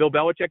 And Bill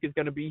Belichick is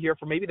going to be here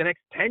for maybe the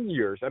next 10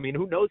 years. I mean,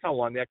 who knows how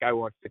long that guy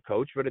wants to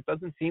coach, but it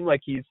doesn't seem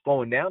like he's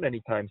slowing down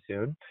anytime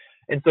soon.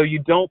 And so you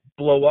don't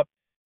blow up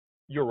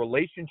your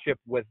relationship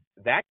with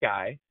that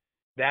guy,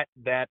 that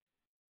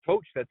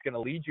coach that's going to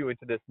lead you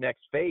into this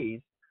next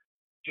phase,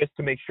 just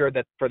to make sure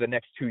that for the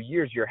next 2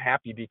 years you're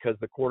happy because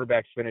the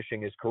quarterback's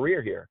finishing his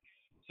career here.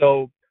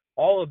 So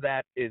all of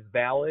that is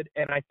valid.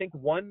 And I think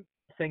one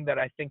thing that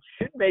I think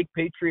should make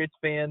Patriots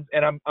fans,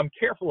 and I'm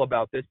careful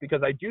about this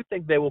because I do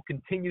think they will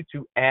continue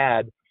to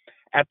add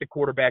at the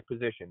quarterback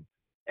position.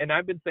 And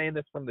I've been saying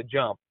this from the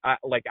jump.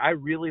 I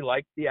really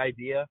like the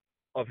idea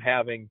of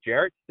having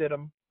Jarrett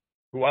Stidham,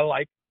 who I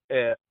like,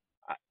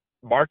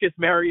 Marcus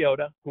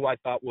Mariota, who I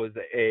thought was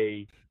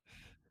a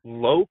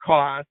low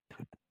cost,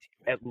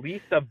 at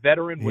least a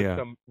veteran with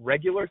some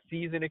regular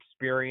season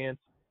experience,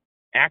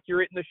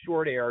 accurate in the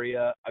short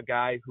area, a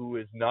guy who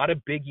is not a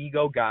big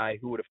ego guy,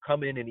 who would have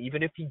come in and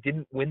even if he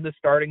didn't win the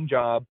starting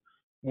job,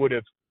 would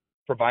have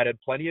provided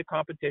plenty of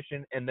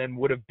competition, and then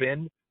would have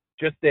been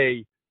just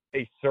a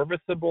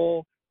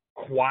serviceable,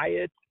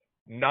 quiet,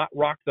 not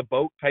rock the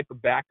boat type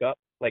of backup.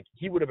 Like,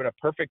 he would have been a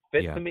perfect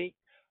fit to me.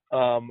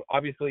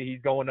 Obviously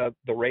he's going to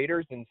the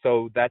Raiders, and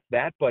so that's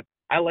that. But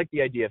I like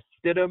the idea of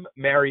Stidham,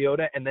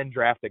 Mariota, and then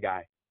draft a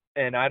guy.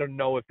 And I don't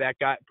know if that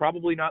guy,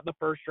 probably not in the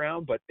first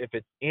round, but if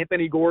it's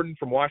Anthony Gordon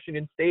from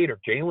Washington State or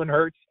Jalen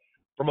Hurts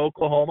from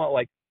Oklahoma,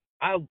 like,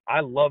 I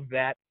love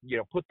that.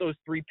 Put those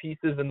three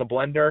pieces in the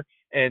blender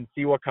and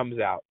see what comes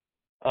out.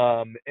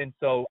 And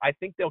so I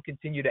think they'll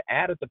continue to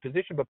add at the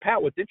position. But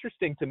Pat, what's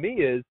interesting to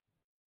me is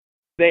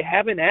they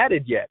haven't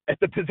added yet at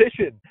the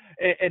position.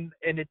 And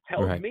it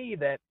tells me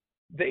that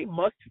they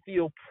must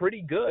feel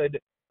pretty good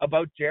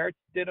about Jarrett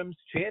Stidham's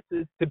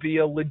chances to be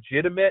a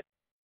legitimate,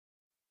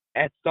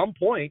 at some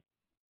point,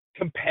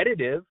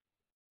 competitive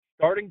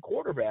starting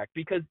quarterback.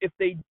 Because if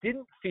they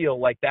didn't feel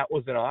like that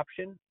was an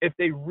option, if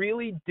they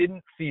really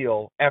didn't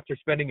feel after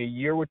spending a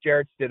year with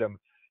Jarrett Stidham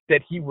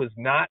that he was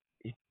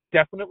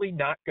definitely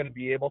not going to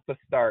be able to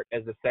start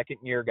as a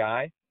second-year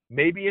guy,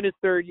 maybe in his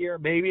third year,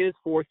 maybe in his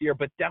fourth year,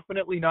 but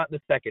definitely not in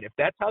the second. If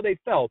that's how they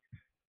felt,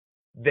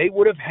 they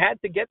would have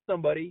had to get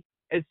somebody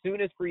as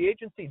soon as free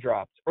agency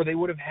drops, or they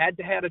would have had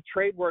to have a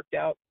trade worked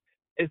out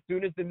as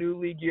soon as the new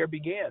league year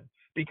began.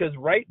 Because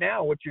right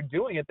now, what you're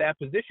doing at that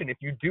position, if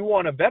you do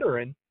want a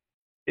veteran,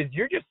 is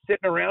you're just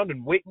sitting around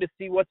and waiting to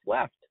see what's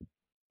left.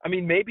 I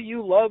mean, maybe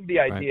you love the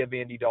idea of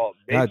Andy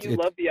Dalton. Maybe you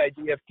love the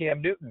idea of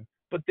Cam Newton.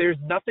 But there's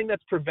nothing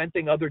that's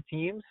preventing other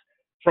teams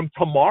from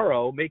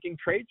tomorrow making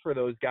trades for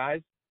those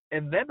guys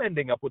and them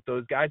ending up with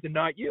those guys and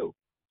not you.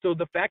 So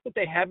the fact that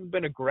they haven't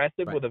been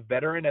aggressive with a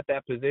veteran at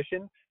that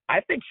position, I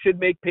think should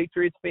make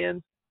Patriots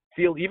fans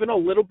feel even a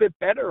little bit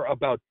better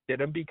about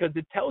Stidham, because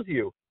it tells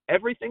you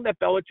everything that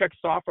Belichick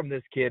saw from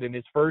this kid in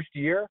his first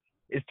year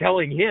is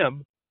telling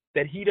him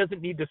that he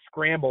doesn't need to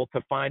scramble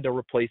to find a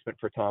replacement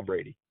for Tom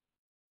Brady.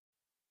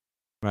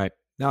 Right.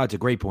 No, it's a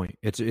great point.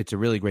 It's a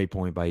really great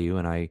point by you,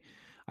 and I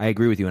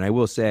agree with you. And I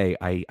will say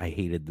I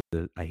hated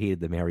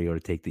the Mariota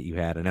take that you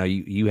had. I know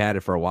you had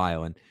it for a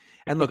while,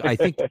 and look, I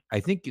think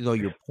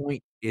your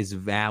point is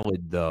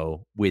valid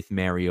though with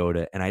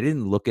Mariota, and I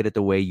didn't look at it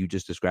the way you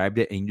just described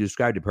it, and you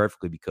described it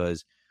perfectly,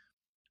 because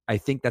I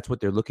think that's what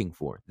they're looking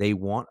for. They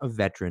want a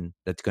veteran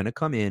that's going to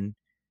come in,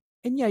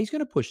 and he's going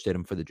to push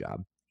Stidham for the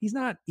job. He's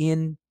not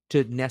in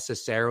to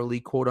necessarily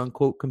quote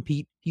unquote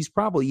compete. He's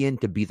probably in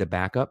to be the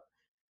backup,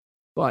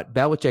 but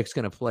Belichick's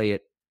going to play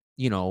it,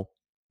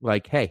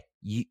 like, hey,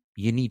 you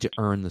you need to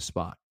earn the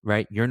spot,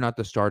 right? You're not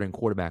the starting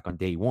quarterback on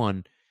day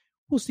one.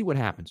 We'll see what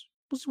happens.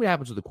 We'll see what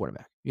happens with the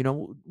quarterback.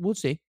 We'll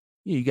see.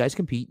 You guys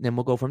compete, and then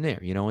we'll go from there.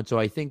 And so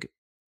I think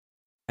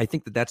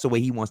that that's the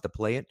way he wants to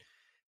play it.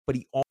 But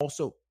he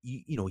also,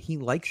 he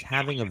likes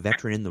having a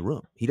veteran in the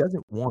room. He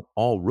doesn't want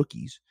all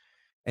rookies.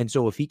 And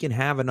so if he can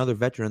have another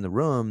veteran in the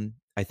room,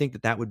 I think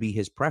that would be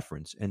his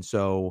preference. And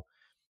so,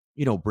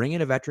 bring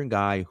in a veteran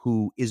guy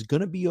who is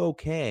going to be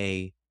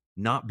okay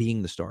not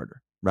being the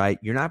starter, right?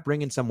 You're not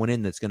bringing someone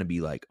in that's going to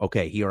be like,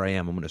 okay, here I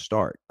am, I'm going to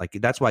start. Like,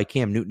 that's why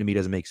Cam Newton to me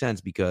doesn't make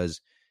sense,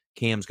 because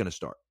Cam's going to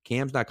start.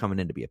 Cam's not coming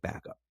in to be a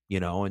backup,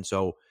 and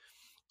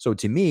so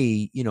to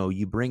me,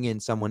 you bring in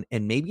someone,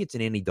 and maybe it's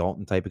an Andy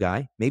Dalton type of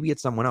guy. Maybe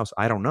it's someone else.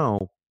 I don't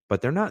know. But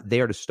they're not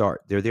there to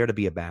start. They're there to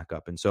be a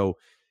backup. And so,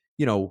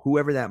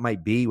 whoever that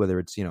might be, whether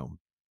it's,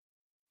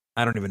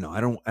 I don't even know. I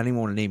don't even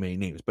want to name any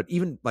names. But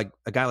even like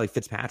a guy like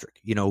Fitzpatrick,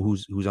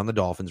 who's on the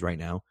Dolphins right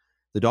now.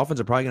 The Dolphins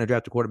are probably going to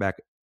draft a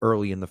quarterback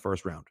early in the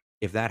first round.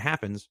 If that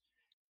happens,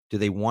 do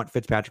they want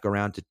Fitzpatrick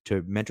around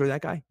to mentor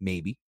that guy?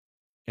 Maybe.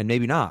 And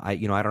maybe not. I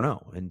don't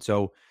know. And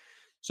so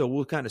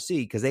we'll kind of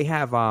see, because they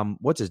have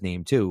what's his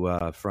name too,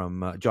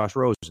 from Josh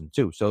Rosen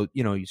too. So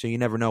so you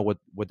never know what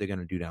they're going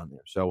to do down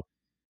there. So,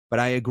 but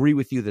I agree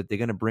with you that they're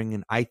going to bring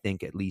in, I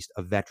think, at least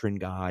a veteran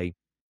guy.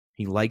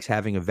 He likes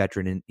having a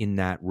veteran in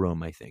that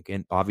room, I think,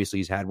 and obviously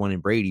he's had one in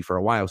Brady for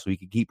a while, so he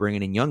could keep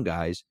bringing in young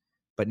guys.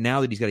 But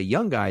now that he's got a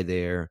young guy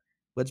there,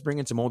 let's bring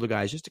in some older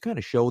guys just to kind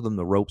of show them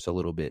the ropes a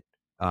little bit,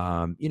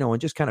 and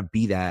just kind of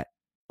be that.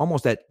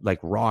 Almost that like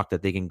rock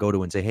that they can go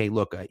to and say, hey,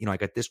 look, I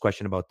got this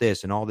question about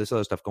this and all this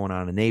other stuff going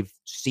on. And they've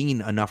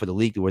seen enough of the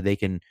league to where they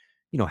can,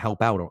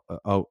 help out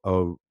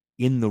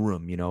in the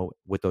room,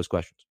 with those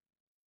questions.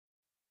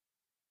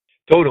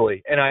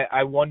 Totally. And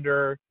I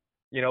wonder,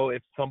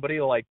 if somebody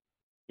like,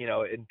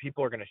 and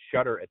people are going to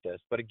shudder at this,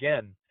 but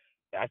again,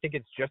 I think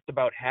it's just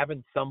about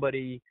having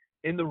somebody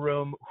in the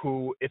room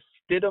who, if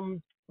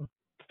Stidham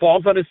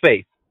falls on his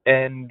face,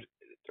 and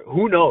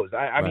who knows?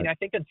 I mean, I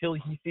think until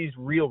he sees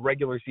real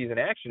regular season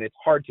action, it's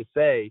hard to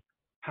say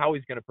how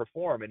he's going to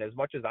perform. And as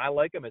much as I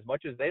like him, as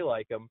much as they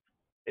like him,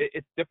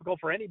 it's difficult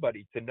for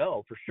anybody to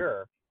know for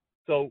sure.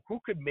 So who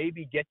could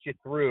maybe get you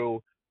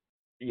through,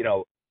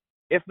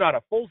 if not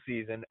a full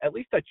season, at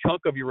least a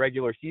chunk of your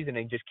regular season,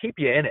 and just keep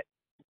you in it,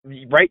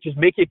 right? Just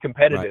make it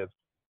competitive.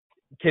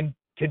 Right.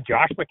 Can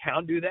Josh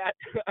McCown do that?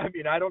 I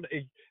mean, I don't.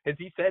 Has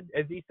he said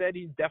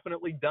he's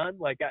definitely done?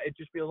 Like, it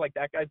just feels like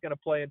that guy's going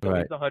to play until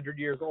he's 100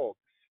 years old.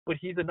 But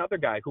he's another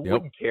guy who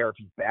wouldn't care if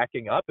he's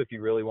backing up if he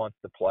really wants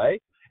to play,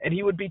 and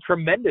he would be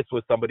tremendous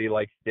with somebody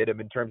like Stidham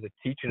in terms of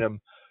teaching him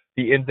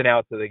the ins and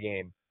outs of the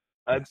game.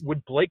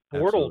 Would Blake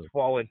Bortles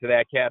fall into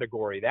that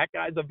category? That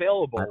guy's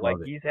available. Like,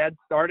 he's had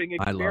starting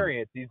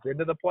experience. He's been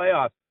to the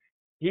playoffs.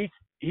 He's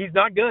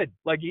not good.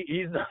 Like,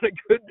 he's not a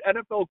good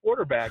NFL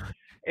quarterback,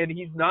 and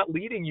he's not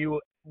leading you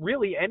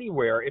really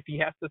anywhere if he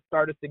has to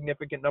start a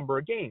significant number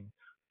of games.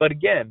 But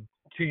again,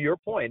 to your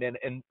point,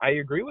 and I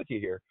agree with you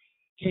here,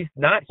 he's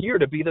not here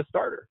to be the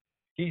starter.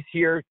 He's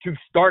here to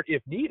start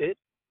if needed,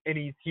 and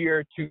he's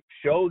here to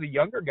show the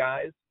younger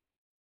guys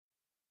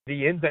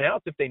the ins and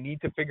outs if they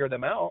need to figure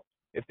them out,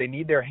 if they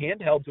need their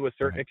hand held to a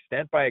certain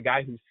extent by a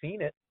guy who's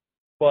seen it.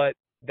 But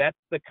that's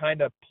the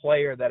kind of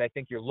player that I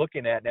think you're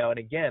looking at now. And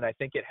again, I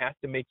think it has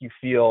to make you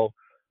feel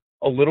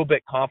a little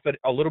bit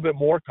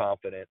more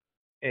confident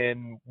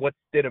in what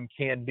Stidham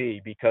can be,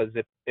 because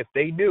if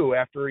they knew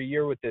after a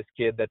year with this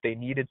kid that they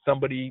needed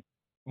somebody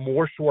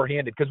more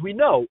sure-handed, because we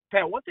know,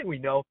 Pat, one thing we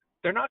know,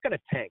 they're not going to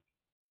tank.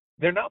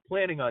 They're not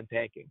planning on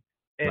tanking.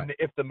 And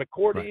if the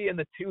McCourty and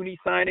the Tooney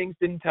signings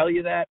didn't tell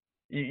you that,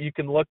 you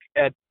can look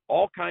at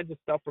all kinds of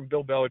stuff from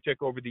Bill Belichick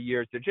over the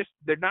years.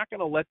 They're not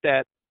going to let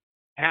that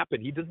happen.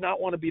 He does not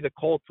want to be the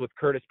Colts with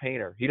Curtis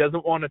Painter. He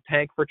doesn't want to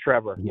tank for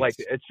Trevor. Yes. Like,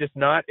 it's just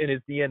not in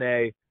his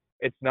DNA.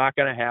 It's not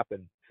going to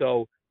happen.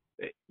 So,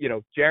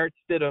 Jarrett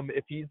Stidham,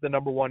 if he's the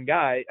number one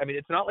guy, I mean,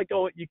 it's not like,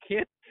 you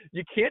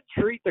can't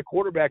treat the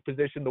quarterback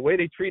position the way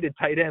they treated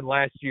tight end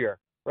last year,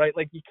 right?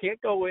 Like, you can't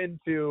go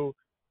into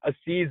a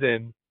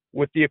season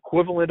with the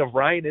equivalent of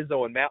Ryan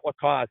Izzo and Matt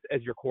Lacoste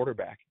as your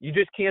quarterback. You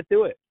just can't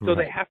do it. So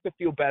they have to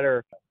feel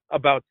better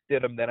about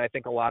Stidham than I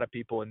think a lot of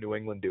people in New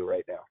England do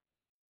right now.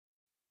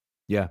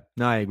 Yeah,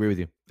 no, I agree with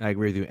you.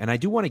 And I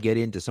do want to get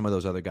into some of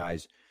those other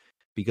guys,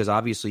 because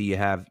obviously you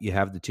have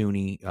the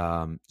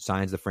Tooney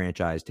signs the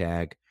franchise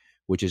tag,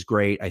 which is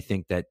great. I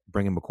think that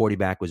bringing McCourty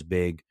back was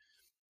big.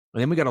 And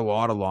then we got a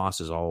lot of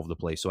losses all over the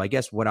place. So I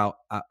guess I'm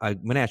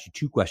going to ask you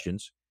two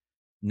questions.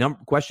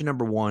 Question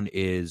number one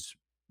is,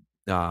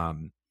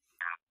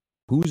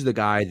 who's the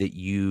guy that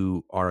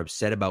you are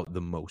upset about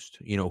the most?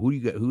 Who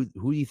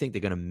do you think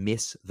they're going to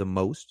miss the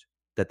most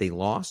that they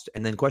lost?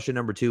 And then question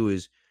number two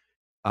is,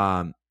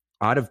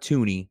 out of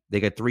Tooney, they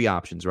got three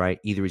options, right?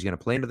 Either he's going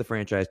to play under the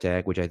franchise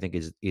tag, which I think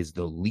is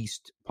the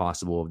least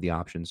possible of the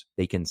options.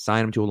 They can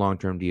sign him to a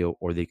long-term deal,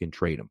 or they can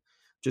trade him.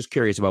 Just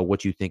curious about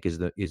what you think is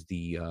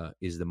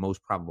the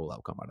most probable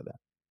outcome out of that.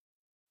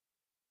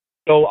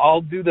 So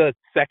I'll do the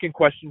second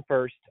question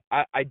first.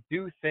 I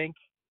do think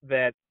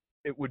that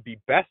it would be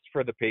best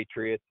for the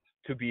Patriots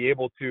to be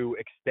able to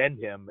extend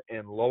him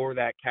and lower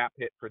that cap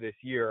hit for this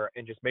year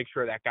and just make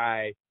sure that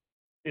guy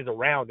is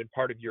around and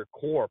part of your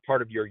core,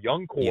 part of your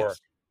young core,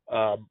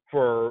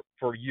 for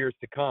years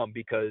to come.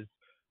 Because,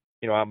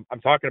 you know,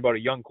 I'm talking about a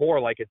young core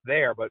like it's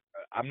there, but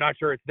I'm not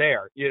sure it's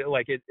there. You know,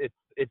 like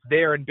it's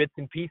there in bits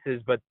and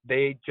pieces, but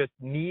they just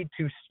need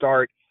to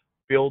start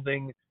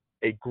building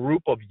a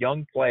group of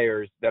young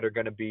players that are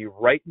going to be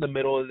right in the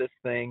middle of this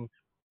thing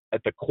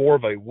at the core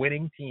of a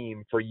winning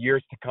team for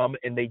years to come.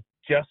 And they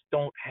just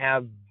don't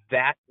have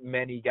that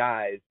many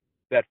guys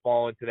that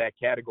fall into that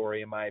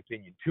category, in my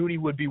opinion. Tooney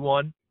would be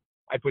one.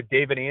 I put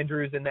David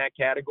Andrews in that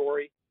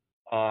category.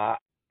 I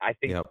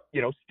think,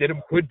 you know, Stidham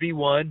could be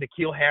one.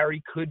 N'Keal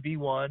Harry could be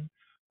one.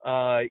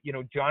 You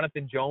know,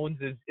 Jonathan Jones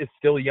is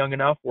still young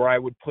enough where I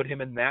would put him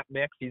in that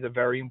mix. He's a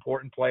very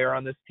important player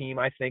on this team,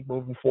 I think,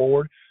 moving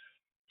forward.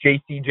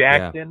 J.C.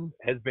 Jackson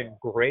has been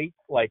great.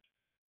 Like,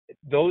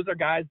 those are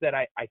guys that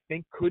I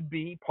think could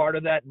be part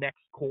of that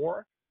next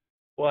core,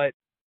 but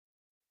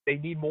they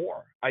need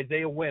more.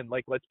 Isaiah Wynn,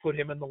 like, let's put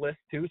him in the list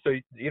too. So,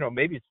 you know,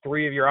 maybe it's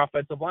 3 of your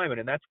offensive linemen,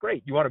 and that's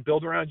great. You want to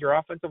build around your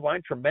offensive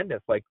line?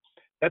 Tremendous. Like,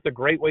 that's a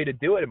great way to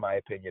do it, in my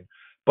opinion.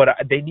 But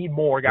they need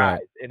more guys.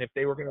 Right. And if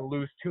they were going to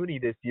lose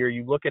Tooney this year,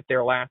 you look at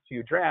their last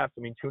few drafts.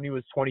 I mean, Tooney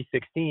was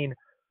 2016.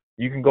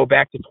 You can go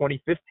back to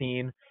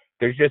 2015.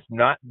 There's just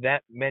not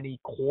that many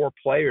core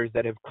players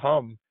that have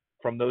come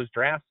from those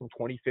drafts from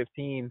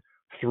 2015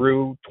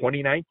 through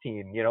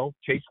 2019. You know,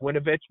 Chase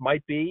Winovich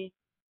might be,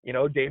 you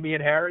know,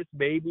 Damian Harris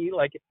maybe.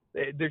 Like,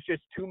 there's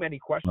just too many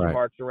question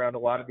marks around a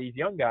lot of these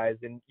young guys,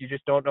 and you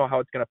just don't know how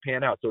it's going to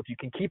pan out. So if you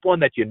can keep one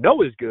that you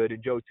know is good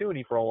in Joe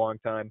Tooney for a long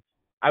time,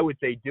 I would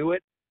say do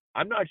it.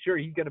 I'm not sure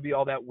he's going to be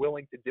all that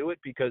willing to do it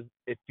because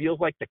it feels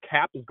like the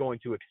cap is going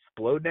to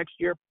explode next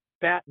year,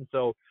 Pat. And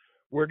so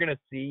we're going to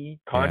see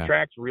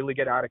contracts really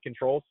get out of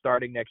control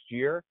starting next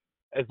year,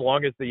 as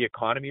long as the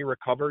economy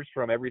recovers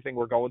from everything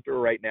we're going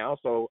through right now.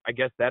 So I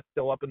guess that's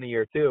still up in the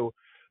air too,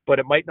 but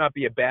it might not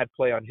be a bad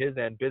play on his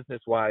end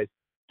business-wise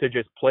to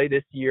just play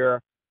this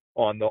year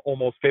on the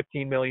almost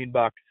 $15 million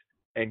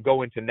and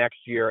go into next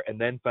year and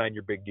then sign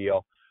your big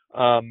deal.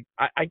 I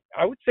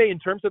would say in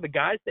terms of the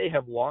guys they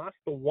have lost,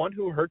 the one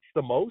who hurts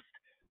the most,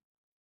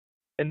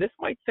 and this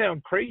might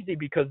sound crazy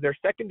because their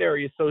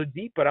secondary is so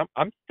deep, but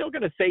I'm still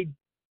going to say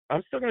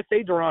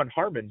Daron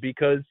Harmon,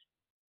 because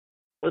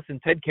listen,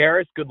 Ted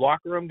Karras, good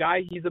locker room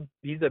guy.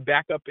 He's a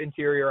backup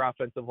interior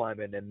offensive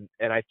lineman,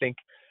 and I think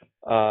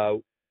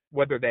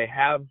whether they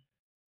have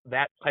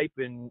that type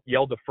in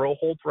Yelda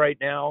Froholt right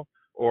now,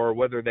 or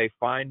whether they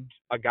find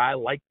a guy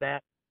like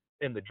that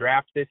in the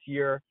draft this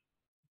year,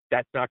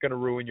 that's not going to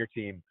ruin your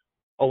team.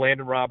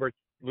 Landon Roberts,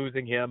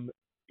 losing him,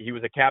 he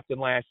was a captain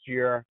last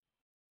year.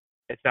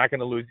 It's not going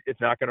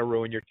to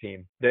ruin your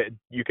team.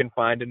 You can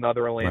find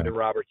another Landon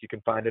Roberts. You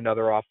can find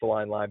another off the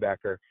line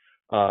linebacker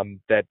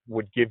that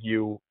would give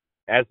you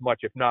as much,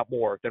 if not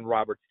more, than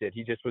Roberts did.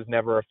 He just was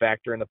never a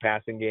factor in the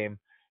passing game.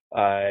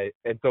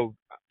 And so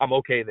I'm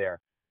okay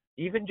there.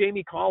 Even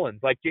Jamie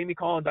Collins,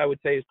 I would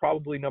say is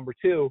probably number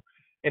 2.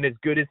 And as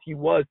good as he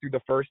was through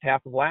the first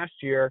half of last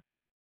year,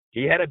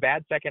 he had a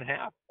bad second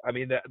half. I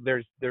mean,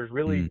 there's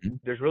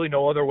really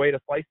no other way to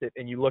slice it.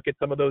 And you look at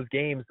some of those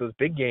games, those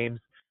big games,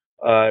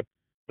 the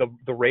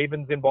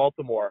Ravens in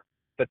Baltimore,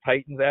 the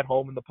Titans at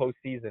home in the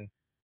postseason.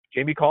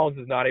 Jamie Collins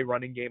is not a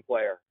running game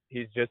player.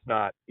 He's just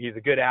not. He's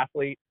a good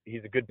athlete.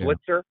 He's a good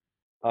blitzer.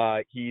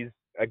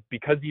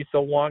 Because he's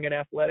so long and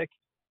athletic,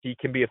 he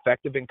can be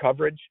effective in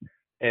coverage,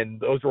 and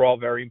those are all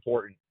very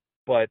important.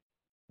 But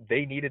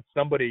they needed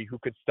somebody who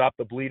could stop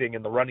the bleeding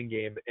in the running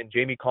game, and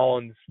Jamie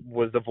Collins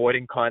was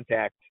avoiding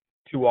contact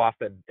too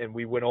often, and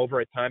we went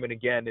over it time and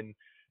again. And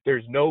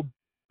there's no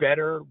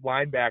better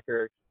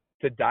linebacker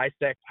to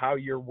dissect how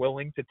you're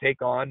willing to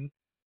take on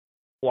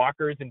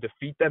blockers and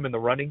defeat them in the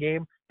running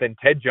game than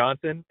Ted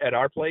Johnson at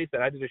our place.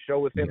 And I did a show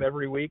with him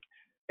every week,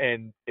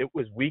 and it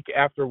was week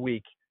after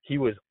week. He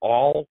was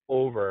all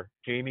over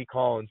Jamie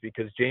Collins,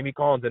 because Jamie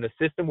Collins, in a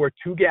system where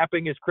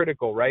two-gapping is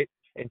critical, right,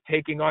 and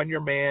taking on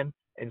your man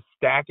and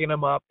stacking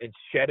him up and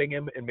shedding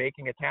him and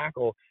making a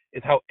tackle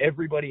is how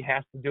everybody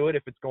has to do it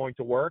if it's going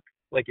to work.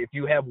 Like, if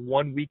you have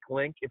one weak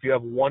link, if you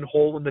have one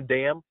hole in the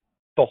dam,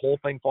 the whole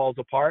thing falls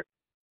apart.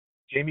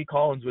 Jamie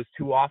Collins was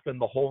too often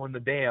the hole in the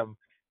dam,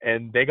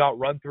 and they got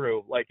run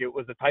through like it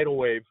was a tidal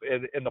wave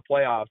in the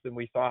playoffs, and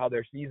we saw how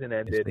their season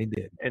ended. Yes, they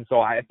did. And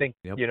so I think,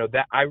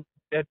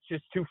 that's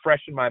just too fresh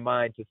in my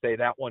mind to say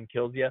that one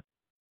kills you.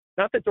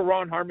 Not that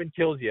Daron Harmon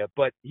kills you,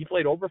 but he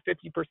played over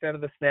 50%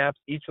 of the snaps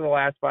each of the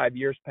last 5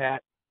 years,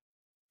 Pat.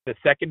 The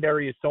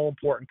secondary is so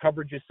important.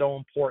 Coverage is so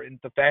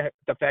important. The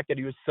fact that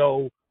he was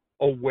so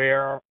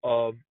aware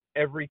of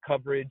every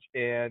coverage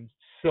and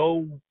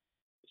so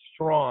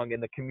strong in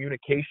the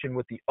communication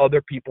with the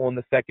other people in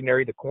the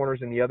secondary, the corners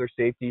and the other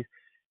safeties.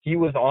 He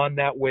was on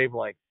that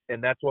wavelength,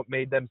 and that's what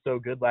made them so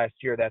good last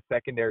year, that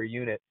secondary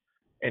unit.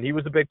 And he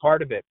was a big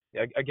part of it.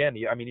 Again,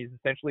 he's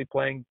essentially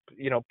playing,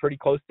 pretty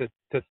close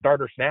to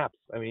starter snaps.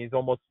 I mean, he's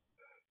almost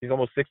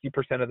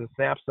 60% of the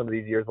snaps some of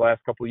these years, the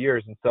last couple of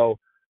years. And so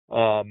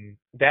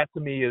that to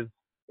me is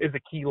a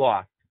key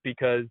loss.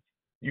 because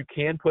you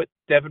can put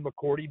Devin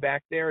McCourty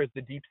back there as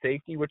the deep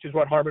safety, which is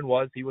what Harmon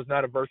was. He was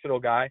not a versatile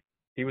guy.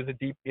 He was a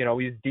deep, he's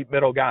a deep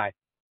middle guy.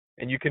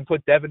 And you can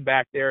put Devin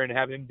back there and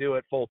have him do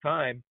it full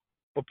time.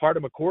 But part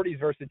of McCourty's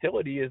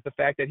versatility is the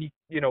fact that he,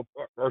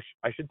 or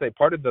I should say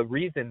part of the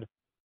reason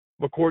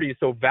McCourty is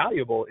so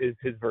valuable is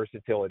his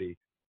versatility.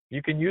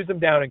 You can use him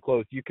down and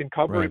close. You can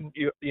cover him,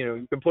 you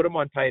can put him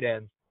on tight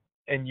ends.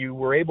 And you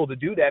were able to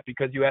do that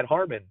because you had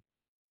Harmon.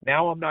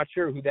 Now I'm not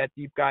sure who that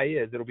deep guy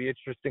is. It'll be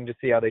interesting to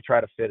see how they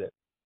try to fit it.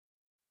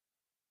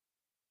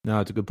 No,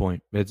 it's a good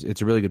point.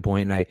 It's a really good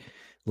point. And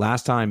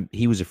last time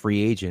he was a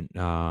free agent,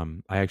 I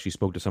actually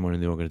spoke to someone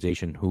in the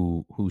organization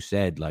who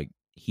said like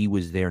he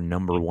was their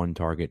number one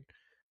target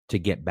to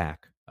get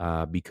back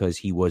because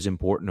he was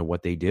important to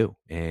what they do.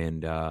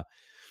 And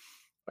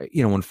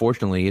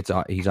unfortunately,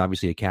 he's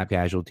obviously a cap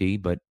casualty,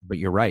 but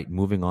you're right.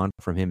 Moving on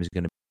from him is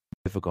going to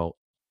be difficult.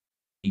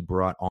 He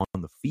brought on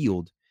the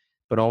field,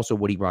 but also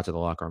what he brought to the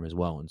locker room as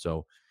well. And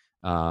so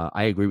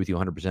I agree with you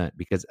 100%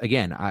 because,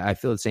 again, I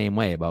feel the same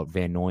way about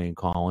Van Noy and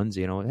Collins.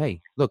 Hey,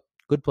 look,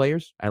 good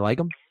players. I like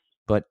them.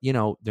 But,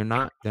 they're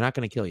not going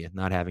to kill you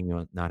not having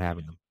them.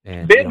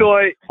 And Van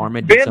Noy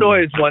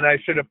is one I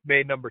should have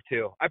made number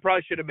 2. I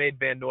probably should have made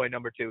Van Noy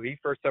number 2. He,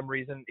 for some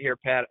reason, here,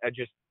 Pat, I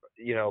just,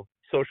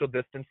 social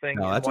distancing.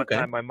 No, that's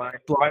okay. My mind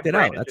blocked it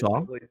out. That's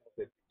all.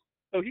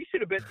 So he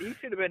should have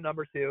been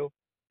number 2.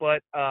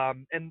 But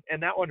and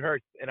that one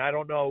hurts, and I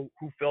don't know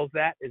who fills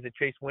that. Is it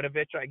Chase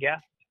Winovich? I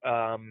guess.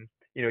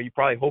 You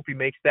probably hope he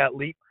makes that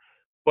leap.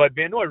 But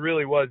Van Noy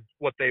really was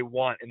what they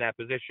want in that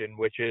position,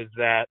 which is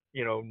that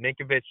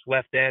Ninkovich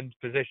left end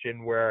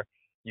position where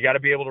you got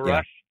to be able to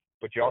rush,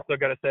 but you also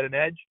got to set an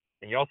edge,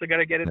 and you also got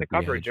to get into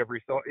coverage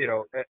every so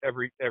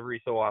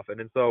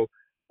often. And so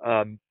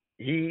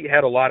he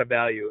had a lot of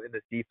value in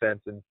this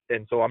defense,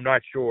 and so I'm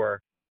not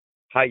sure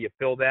how you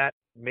fill that.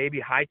 Maybe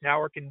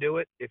Hightower can do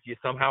it if you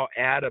somehow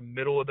add a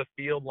middle of the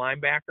field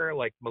linebacker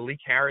like Malik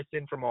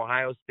Harrison from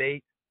Ohio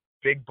State,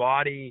 big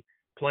body,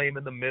 play him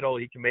in the middle.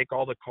 He can make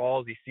all the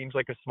calls. He seems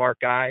like a smart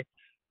guy.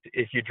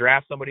 If you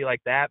draft somebody like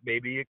that,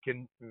 maybe it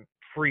can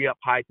free up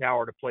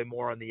Hightower to play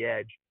more on the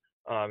edge,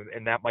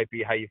 and that might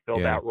be how you fill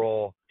that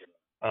role.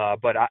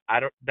 But I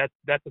don't.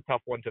 That's a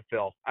tough one to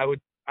fill. I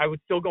would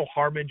still go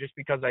Harmon just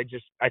because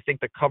I think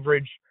the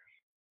coverage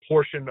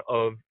portion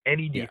of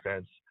any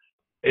defense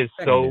is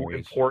so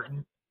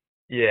important.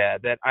 Yeah,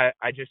 that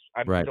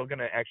I'm still going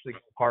to actually go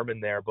Harmon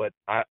there, but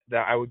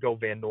I would go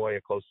Van Noy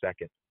a close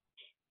second.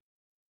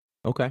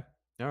 Okay.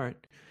 All right.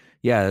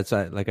 Yeah, that's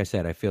like I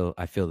said. I feel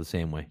the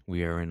same way.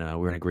 We're in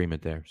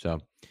agreement there.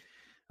 So,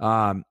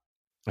 I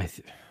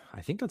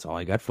think that's all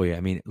I got for you.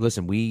 I mean,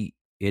 listen,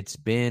 it's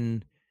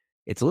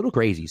a little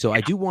crazy. So I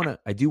do want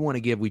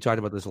to give. We talked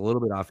about this a little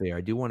bit off air.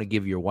 I do want to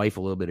give your wife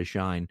a little bit of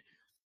shine.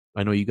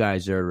 I know you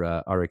guys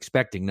are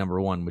expecting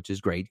number 1, which is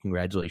great.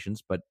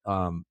 Congratulations. But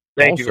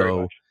thank you very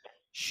much.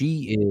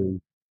 She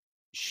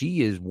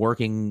is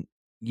working,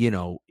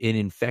 in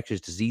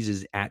infectious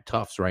diseases at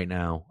Tufts right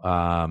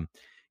now.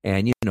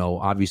 And,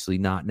 obviously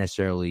not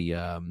necessarily,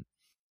 I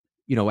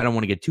don't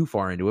want to get too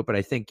far into it, but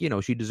I think,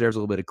 she deserves a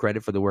little bit of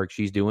credit for the work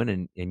she's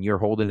doing, and you're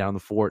holding down the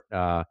fort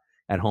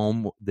at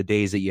home the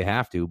days that you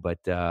have to. But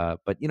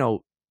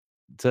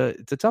it's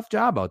a tough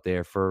job out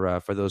there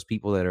for those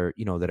people that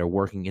are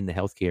working in the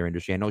healthcare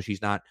industry. I know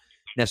she's not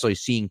necessarily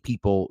seeing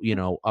people,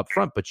 up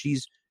front, but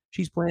she's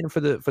planning for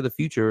the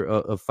future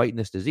of fighting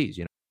this disease,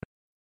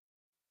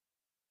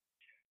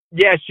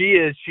 Yeah, she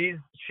is.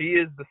 She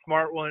is the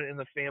smart one in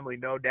the family,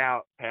 no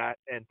doubt, Pat.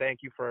 And thank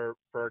you for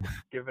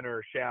giving her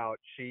a shout.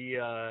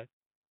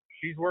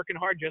 She's working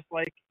hard, just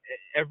like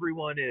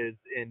everyone is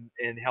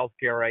in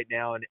healthcare right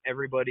now, and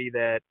everybody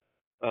that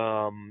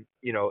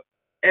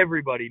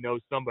everybody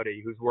knows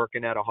somebody who's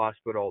working at a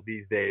hospital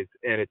these days,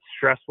 and it's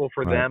stressful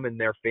for them and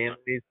their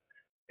families.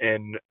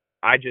 And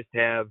I just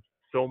have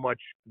so much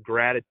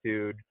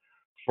gratitude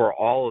for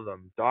all of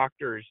them,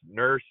 doctors,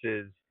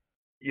 nurses,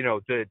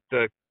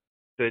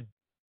 the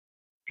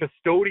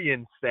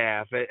custodian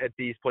staff at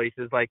these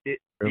places. Like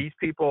these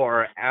people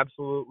are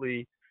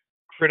absolutely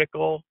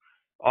critical,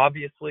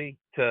 obviously,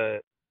 to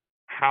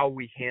how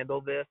we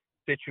handle this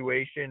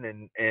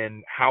situation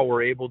and how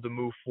we're able to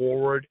move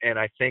forward. And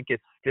I think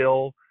it's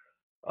still,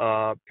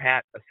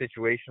 Pat, a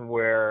situation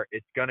where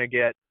it's going to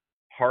get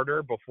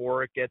harder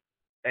before it gets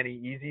any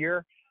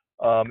easier.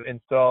 And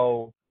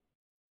so,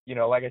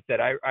 like I said,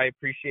 I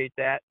appreciate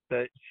that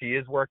she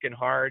is working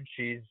hard.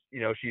 She's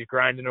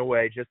grinding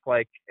away just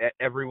like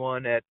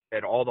everyone at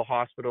all the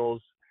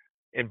hospitals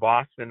in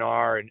Boston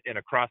are and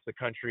across the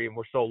country. And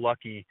we're so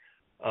lucky.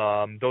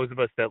 Those of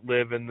us that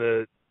live in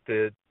the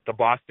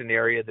Boston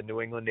area, the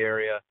New England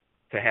area,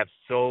 to have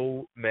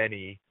so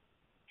many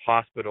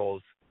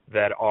hospitals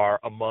that are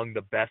among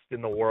the best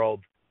in the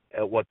world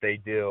at what they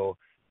do.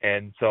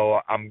 And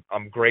so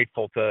I'm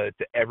grateful to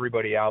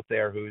everybody out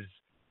there who's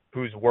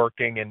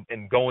working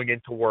and going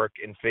into work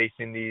and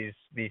facing these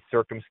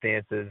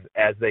circumstances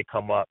as they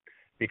come up,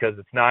 because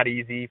it's not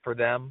easy for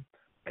them.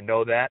 I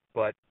know that,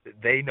 but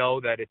they know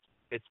that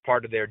it's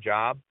part of their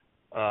job.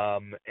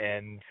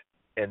 And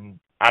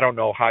I don't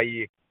know how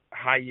you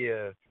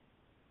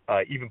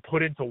even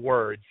put into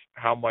words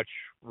how much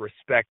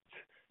respect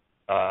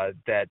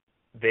that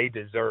they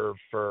deserve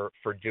for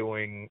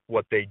doing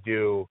what they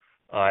do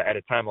at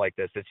a time like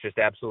this. It's just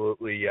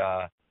absolutely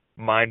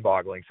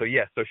mind-boggling. So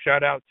so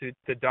shout out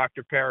to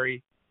Dr.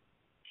 Perry.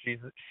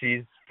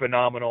 She's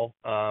phenomenal.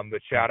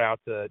 But shout out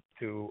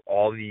to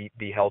all the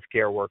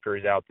healthcare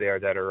workers out there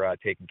that are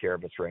taking care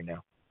of us right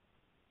now.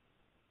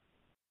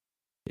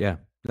 Yeah,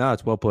 no,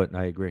 it's well put.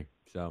 I agree.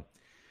 So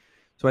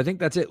I think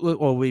that's it.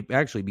 Well, we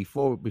actually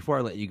before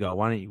I let you go,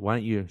 why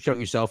don't you shout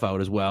yourself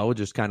out as well?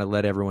 Just kind of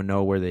let everyone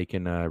know where they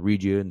can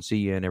read you and see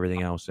you and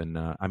everything else. And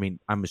I mean,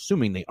 I'm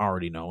assuming they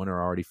already know and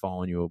are already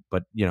following you,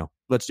 but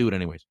let's do it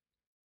anyways.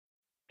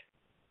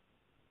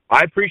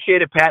 I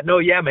appreciate it, Pat. No,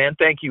 yeah, man.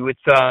 Thank you. It's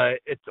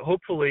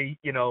hopefully,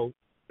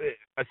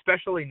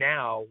 especially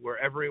now where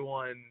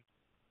everyone,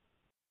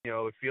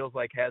 it feels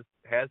like has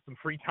some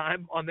free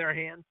time on their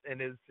hands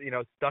and is,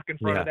 stuck in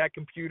front of that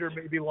computer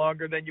maybe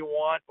longer than you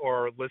want,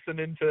 or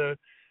listening to,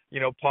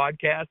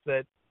 podcasts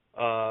that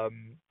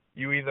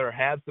you either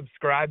have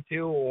subscribed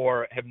to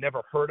or have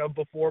never heard of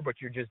before, but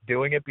you're just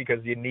doing it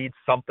because you need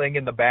something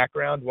in the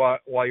background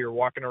while you're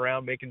walking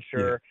around making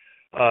sure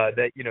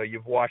that,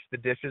 you've washed the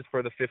dishes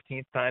for the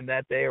 15th time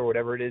that day or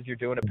whatever it is you're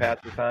doing to pass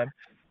the time.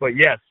 But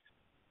yes,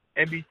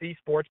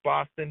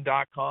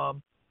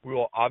 NBCSportsBoston.com. We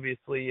will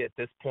obviously, at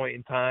this point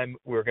in time,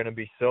 we're going to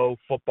be so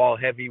football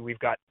heavy. We've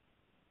got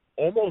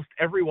almost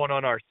everyone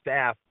on our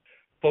staff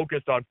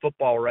focused on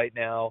football right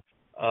now,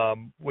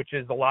 which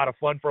is a lot of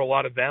fun for a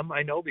lot of them,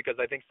 I know, because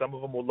I think some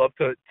of them would love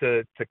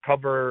to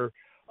cover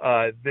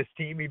this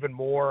team even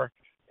more.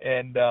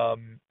 And the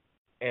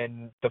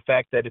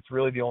fact that it's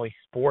really the only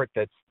sport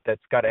that's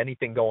got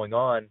anything going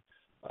on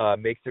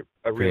makes it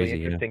a really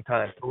interesting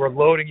time. So we're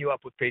loading you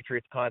up with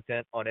Patriots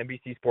content on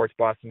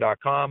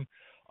NBCSportsBoston.com.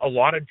 A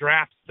lot of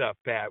draft stuff,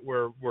 Pat.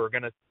 We're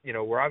gonna,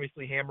 we're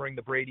obviously hammering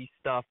the Brady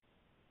stuff,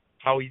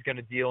 how he's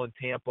gonna deal in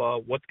Tampa,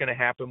 what's gonna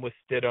happen with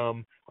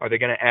Stidham, are they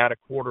gonna add a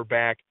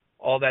quarterback?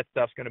 All that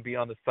stuff's gonna be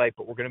on the site,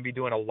 but we're gonna be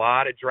doing a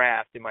lot of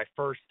draft. In my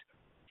first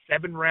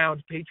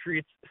 7-round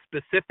Patriots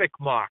specific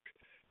mock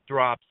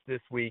drops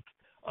this week.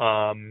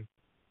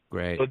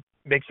 Great. So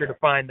make sure to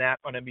find that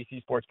on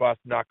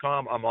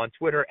NBCSportsBoston.com. I'm on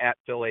Twitter at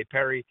Phil A.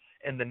 Perry,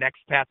 and the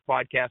next Pat's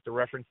podcast, I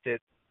referenced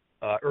it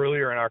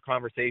earlier in our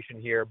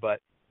conversation here, but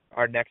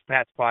our next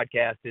Pat's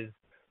podcast is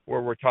where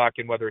we're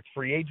talking whether it's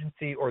free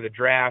agency or the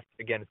draft.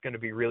 Again, it's going to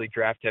be really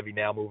draft heavy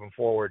now moving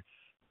forward,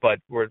 but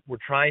we're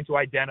trying to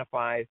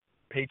identify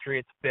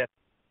Patriots fit,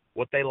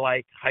 what they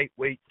like, height,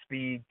 weight,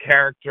 speed,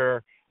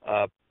 character,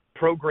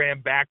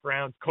 program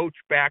backgrounds, coach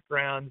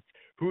backgrounds,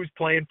 who's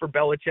playing for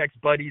Belichick's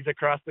buddies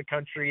across the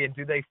country, and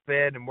do they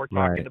fit? And we're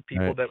talking to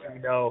people that we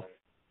know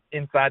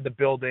inside the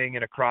building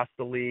and across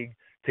the league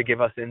to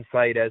give us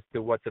insight as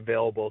to what's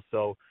available.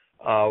 So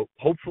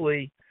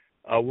hopefully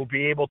we'll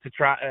be able to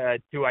try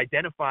to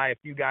identify a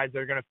few guys that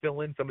are going to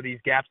fill in some of these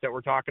gaps that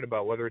we're talking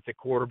about, whether it's a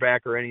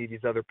quarterback or any of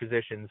these other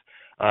positions.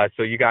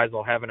 So you guys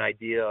will have an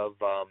idea of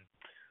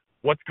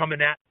what's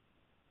coming at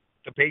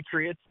the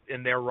Patriots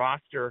in their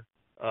roster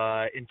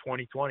in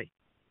 2020.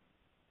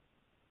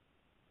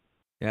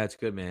 Yeah, it's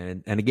good,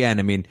 man. And again,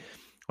 I mean,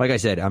 like I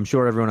said, I'm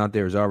sure everyone out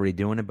there is already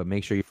doing it, but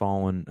make sure you're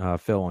following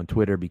Phil on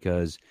Twitter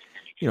because,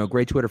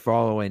 great Twitter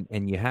follow,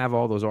 and you have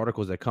all those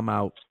articles that come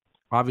out.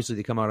 Obviously,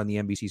 they come out on the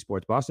NBC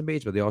Sports Boston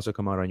page, but they also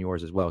come out on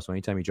yours as well. So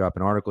anytime you drop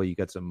an article, you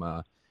got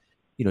some,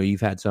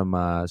 you've had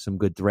some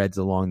good threads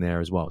along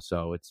there as well.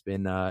 So it's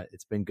been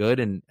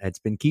good, and it's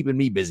been keeping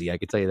me busy. I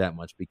can tell you that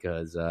much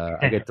because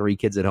I got 3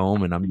 kids at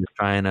home, and I'm just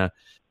trying to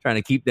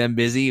keep them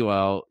busy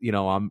while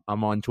I'm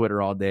on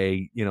Twitter all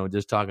day,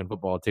 just talking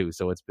football too.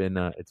 So it's been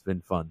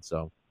fun.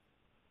 So,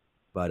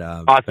 but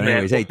awesome, but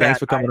anyways, man. hey, thanks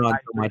for coming on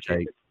so much.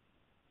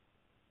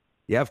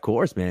 Yeah, of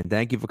course, man.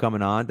 Thank you for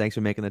coming on. Thanks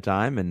for making the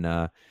time,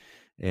 and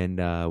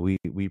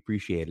we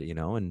appreciate it,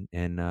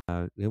 and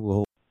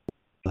we'll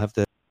have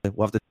to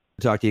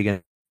talk to you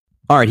again.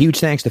 All right, huge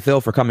thanks to Phil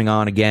for coming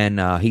on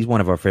again. He's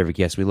one of our favorite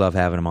guests. We love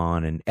having him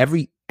on, and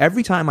every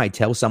time I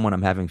tell someone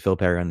I'm having Phil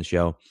Perry on the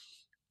show,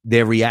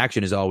 their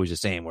reaction is always the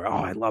same. Where,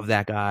 I love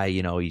that guy.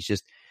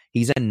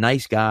 He's a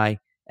nice guy,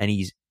 and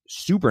he's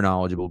super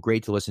knowledgeable,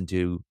 great to listen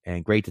to,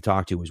 and great to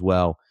talk to as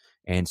well.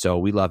 And so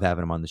we love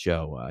having him on the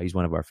show. He's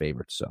one of our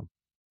favorites.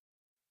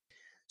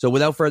 So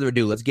without further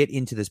ado, let's get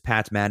into this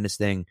Pat's Madness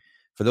thing.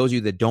 For those of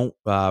you that don't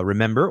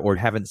remember or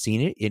haven't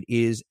seen it, it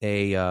is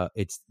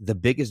it's the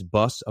biggest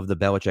bust of the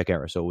Belichick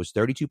era. So it was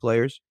 32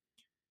 players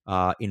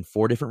in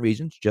 4 different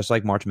regions, just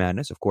like March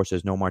Madness. Of course,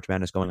 there's no March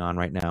Madness going on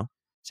right now.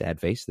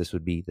 Sad face. This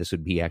would be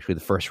actually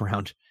the first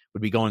round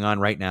would be going on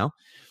right now.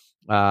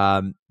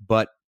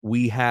 But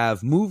we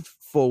have moved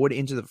forward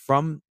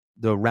from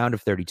the round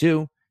of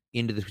 32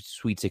 into the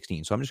Sweet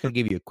 16. So I'm just going to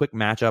give you a quick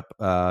matchup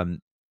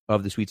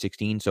of the Sweet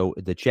 16. So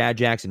the Chad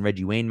Jackson,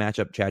 Reggie Wayne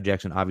matchup, Chad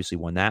Jackson obviously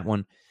won that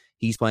one.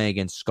 He's playing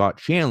against Scott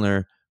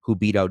Chandler, who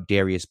beat out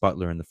Darius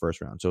Butler in the first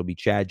round. So it'll be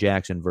Chad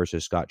Jackson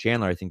versus Scott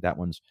Chandler. I think that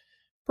one's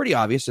pretty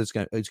obvious. It's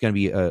going to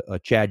be a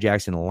Chad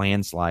Jackson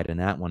landslide in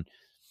that one.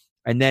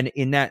 And then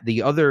in that,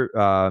 the other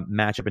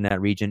matchup in that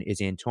region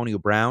is Antonio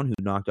Brown, who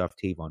knocked off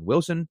Tavon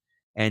Wilson,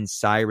 and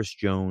Cyrus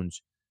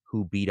Jones,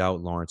 who beat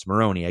out Lawrence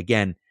Maroney.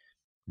 Again,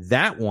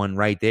 that one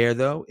right there,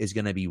 though, is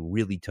going to be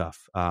really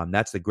tough.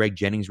 That's the Greg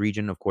Jennings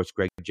region. Of course,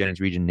 Greg Jennings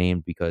region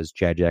named because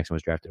Chad Jackson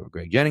was drafted over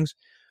Greg Jennings.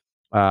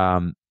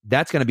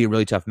 That's going to be a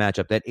really tough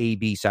matchup. That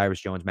AB Cyrus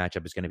Jones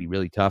matchup is going to be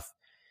really tough.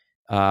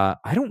 I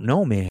don't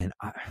know, man.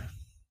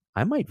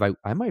 I might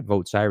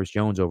vote Cyrus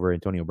Jones over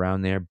Antonio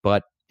Brown there,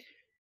 but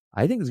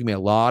I think there's going to be a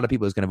lot of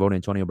people that's going to vote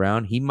Antonio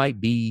Brown. He might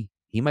be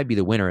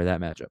the winner of that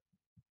matchup.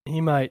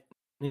 He might.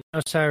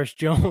 Cyrus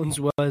Jones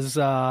was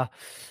the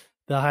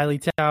highly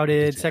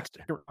touted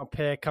second-round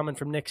pick coming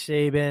from Nick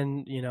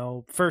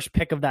Saban. First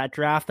pick of that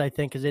draft, I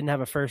think, because they didn't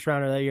have a first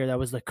rounder that year. That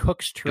was the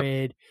Cooks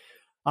trade.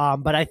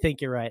 But I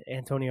think you're right,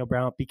 Antonio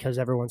Brown, because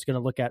everyone's going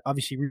to look at,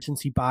 obviously,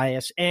 recency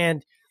bias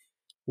and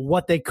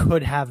what they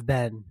could have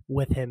been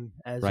with him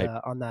as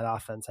on that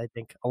offense. I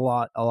think a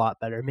lot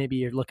better. Maybe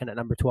you're looking at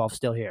number 12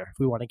 still here if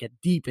we want to get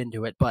deep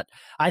into it, but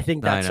I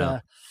think that's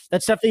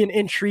definitely an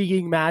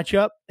intriguing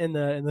matchup in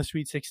the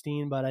Sweet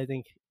 16. But I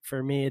think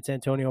for me, it's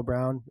Antonio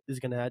Brown is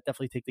going to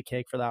definitely take the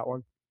cake for that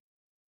one.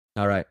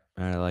 All right,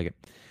 I like it.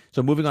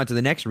 So moving on to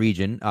the next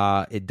region,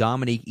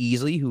 Dominique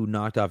Easley, who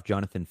knocked off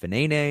Jonathan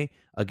Fanene,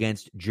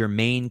 against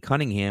Jermaine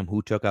Cunningham,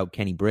 who took out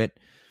Kenny Britt.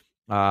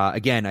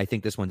 Again, I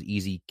think this one's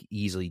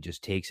easily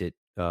just takes it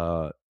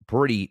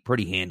pretty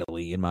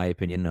handily, in my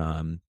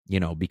opinion.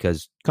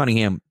 Because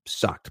Cunningham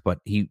sucked, but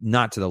he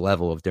not to the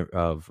level of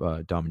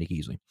Dominique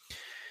Easley.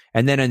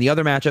 And then in the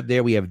other matchup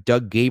there, we have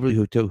Doug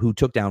Gabriel, who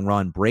took down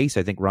Ron Brace.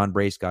 I think Ron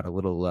Brace got a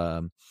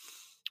little.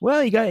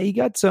 He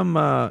got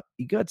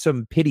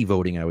some pity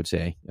voting, I would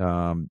say.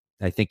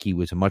 I think he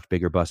was a much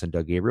bigger bust than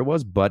Doug Gabriel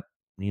was, but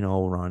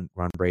Ron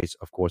Brace,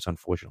 of course,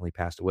 unfortunately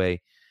passed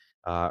away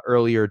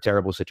earlier.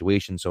 Terrible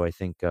situation, so I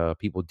think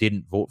people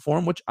didn't vote for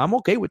him, which I'm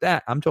okay with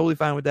that. I'm totally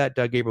fine with that.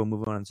 Doug Gabriel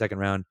moving on in the second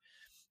round,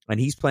 and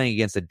he's playing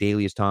against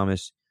Adalius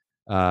Thomas,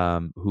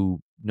 who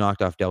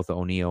knocked off Deltha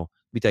O'Neal.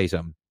 Let me tell you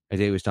something,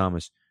 Adalius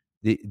Thomas.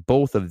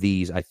 Both of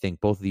these are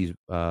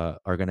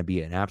going to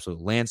be an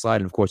absolute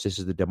landslide. And of course, this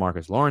is the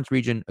DeMarcus Lawrence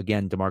region.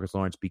 Again, DeMarcus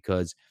Lawrence,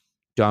 because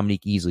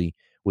Dominique Easley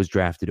was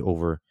drafted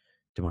over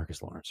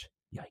DeMarcus Lawrence.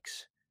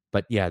 Yikes.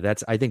 But yeah,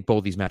 I think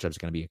both these matchups are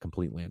going to be a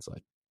complete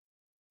landslide.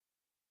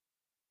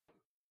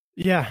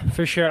 Yeah,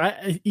 for sure.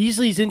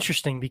 Easley's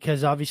interesting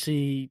because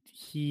obviously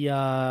he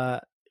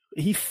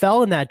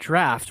fell in that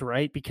draft,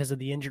 right? Because of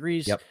the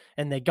injuries. Yep.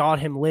 And they got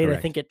him late, Correct.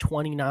 I think at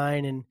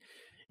 29. And,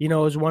 it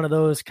was one of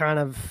those kind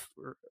of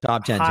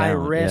top 10 high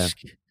talent, risk,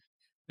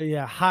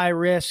 high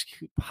risk,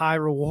 high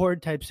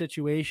reward type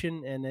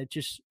situation. And it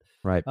just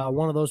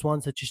one of those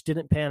ones that just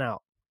didn't pan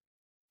out.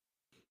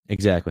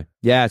 Exactly.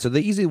 Yeah. So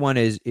the Easley one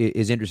is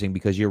interesting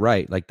because you're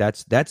right. Like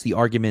that's the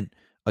argument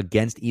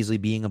against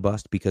Easley being a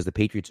bust, because the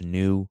Patriots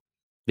knew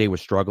they were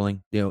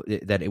struggling,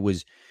 that it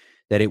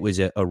was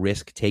a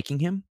risk taking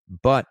him,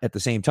 but at the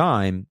same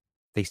time,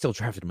 they still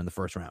drafted him in the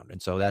first round.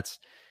 And so that's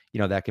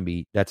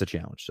a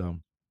challenge. So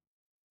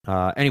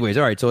anyways,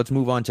 all right, so let's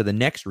move on to the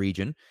next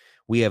region.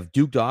 We have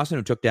Duke Dawson,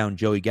 who took down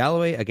Joey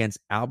Galloway, against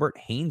Albert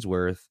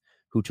Hainsworth,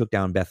 who took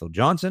down Bethel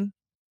Johnson.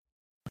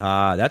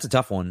 That's a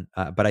tough one,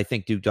 but I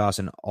think Duke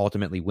Dawson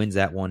ultimately wins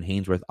that one.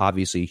 Hainsworth,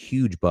 obviously a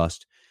huge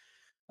bust,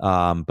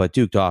 but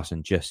Duke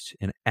Dawson, just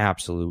an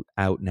absolute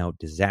out-and-out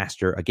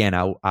disaster. Again,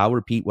 I'll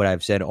repeat what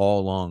I've said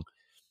all along.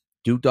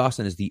 Duke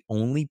Dawson is the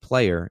only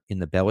player in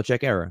the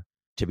Belichick era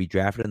to be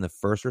drafted in the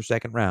first or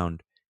second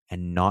round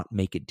and not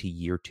make it to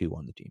year 2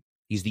 on the team.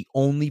 He's the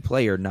only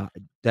player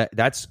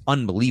that's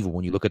unbelievable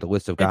when you look at the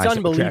list of guys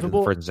that were drafted in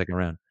the first and second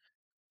round.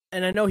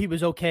 And I know he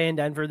was okay in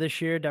Denver this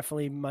year,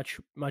 definitely much,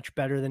 much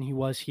better than he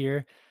was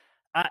here.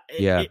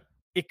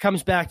 It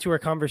comes back to our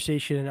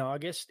conversation in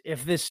August.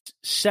 If this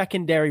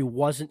secondary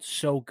wasn't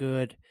so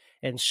good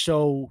and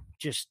so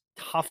just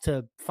tough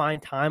to find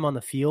time on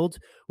the field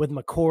with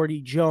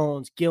McCourty,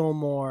 Jones,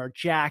 Gilmore,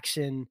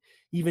 Jackson,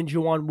 even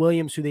Juwan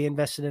Williams, who they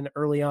invested in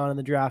early on in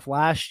the draft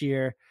last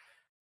year,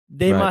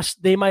 they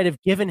might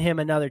have given him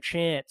another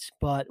chance.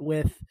 But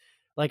with,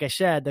 like I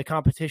said, the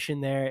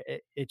competition there,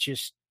 it's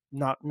just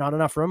not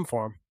enough room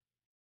for him.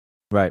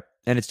 Right.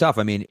 And it's tough.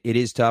 I mean, it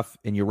is tough,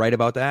 and you're right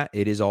about that.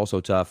 It is also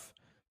tough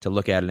to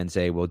look at it and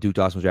say, well, Duke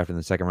Dawson was drafted in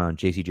the second round.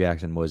 J.C.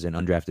 Jackson was an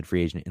undrafted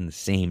free agent in the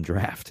same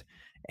draft.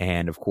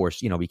 And of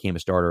course, became a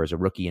starter as a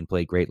rookie and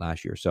played great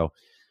last year. So,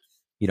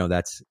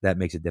 that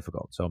makes it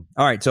difficult. So,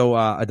 all right. So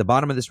at the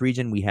bottom of this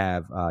region, we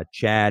have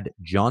Chad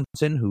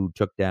Johnson, who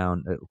took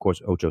down, of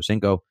course,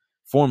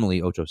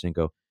 formerly Ocho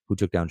Cinco, who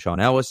took down Sean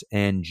Ellis,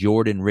 and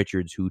Jordan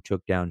Richards, who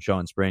took down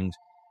Sean Springs.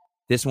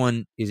 This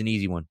one is an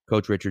easy one.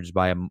 Coach Richards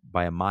by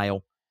a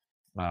mile.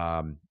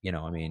 Come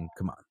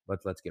on,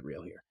 let's get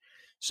real here.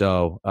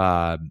 So,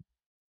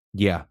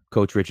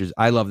 Coach Richards.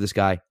 I love this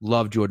guy.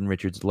 Love Jordan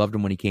Richards. Loved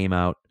him when he came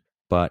out,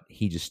 but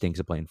he just stinks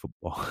at playing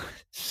football.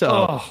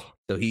 So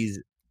he's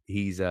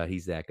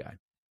that guy.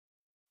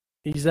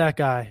 He's that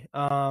guy.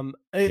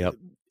 Yep.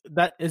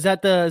 Is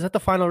that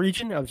the final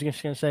region? I was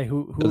just going to say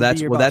who. So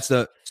that's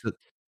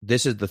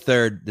this is the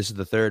third. This is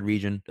the third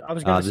region. I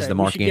was going to This say is the we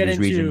Mark should get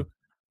Andrews into region.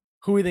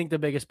 who we think the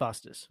biggest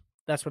bust is.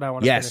 That's what I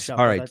want to finish Yes. up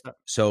All with. right.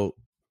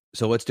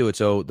 So let's do it.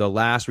 So the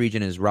last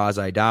region is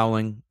Razai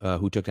Dowling,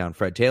 who took down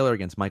Fred Taylor,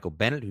 against Michael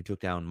Bennett, who took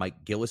down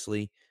Mike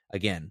Gillisley.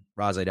 Again,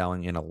 Razai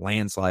Dowling in a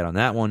landslide on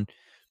that one.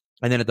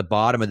 And then at the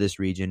bottom of this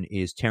region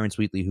is Terrence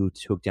Wheatley, who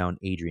took down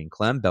Adrian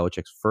Clem,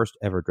 Belichick's first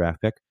ever draft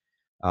pick,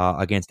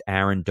 against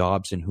Aaron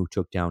Dobson, who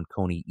took down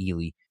Coney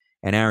Ely.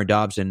 And Aaron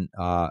Dobson,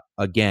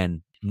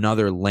 again,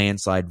 another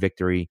landslide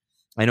victory.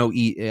 I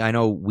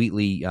know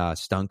Wheatley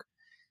stunk,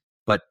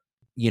 but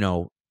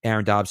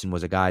Aaron Dobson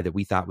was a guy that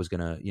we thought was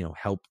going to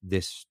help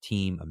this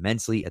team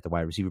immensely at the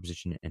wide receiver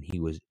position, and he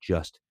was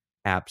just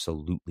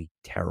absolutely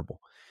terrible.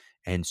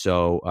 And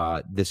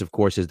so this, of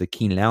course, is the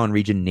Keenan Allen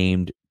region,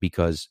 named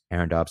because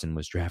Aaron Dobson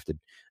was drafted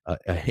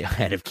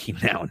ahead of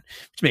Keenan Allen,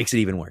 which makes it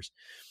even worse.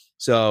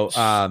 So,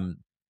 all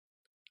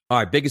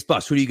right, biggest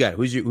bust. Who do you got?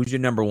 Who's your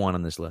number one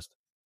on this list?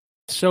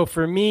 So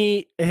for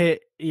me,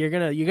 you're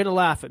gonna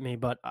laugh at me,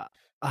 but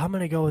I'm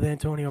gonna go with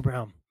Antonio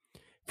Brown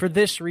for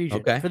this region.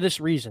 Okay. For this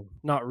reason,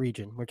 not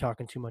region. We're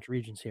talking too much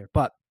regions here,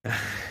 but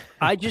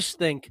I just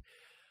think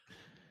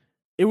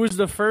it was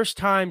the first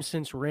time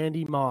since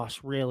Randy Moss,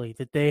 really,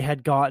 that they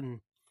had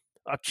gotten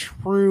a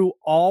true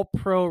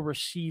all-pro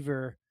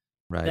receiver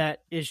that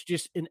is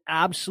just an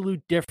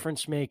absolute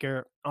difference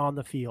maker on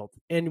the field.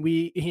 And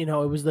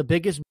it was the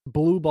biggest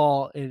blue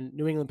ball in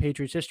New England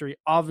Patriots history,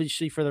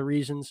 obviously for the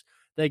reasons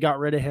they got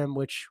rid of him,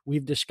 which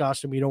we've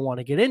discussed and we don't want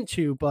to get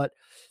into. But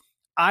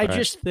I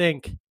just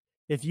think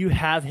if you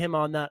have him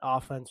on that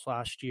offense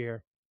last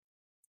year,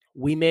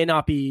 we may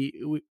not be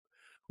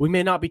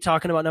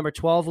talking about number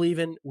 12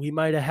 leaving. We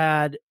might have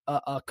had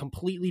a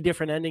completely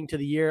different ending to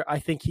the year. I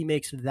think he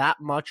makes that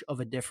much of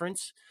a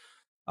difference.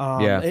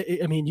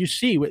 I mean, you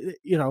see,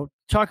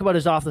 talk about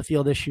his off the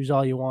field issues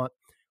all you want.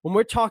 When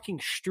we're talking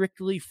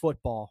strictly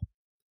football,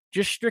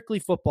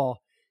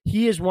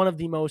 he is one of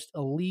the most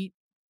elite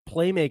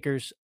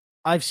playmakers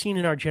I've seen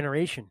in our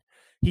generation.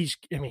 He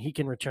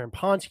can return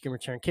punts, he can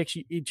return kicks.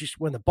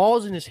 When the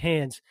ball's in his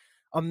hands,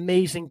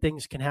 amazing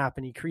things can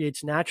happen. He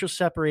creates natural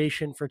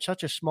separation for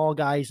such a small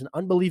guy. He's an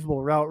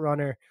unbelievable route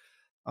runner.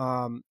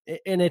 And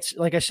it's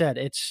like I said,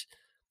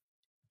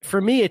 for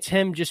me, it's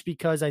him just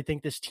because I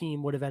think this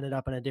team would have ended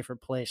up in a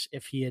different place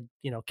if he had,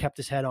 kept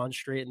his head on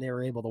straight and they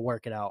were able to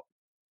work it out.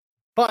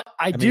 But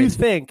I do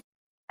think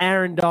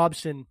Aaron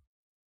Dobson,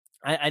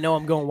 I know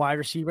I'm going wide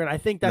receiver, and I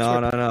think that's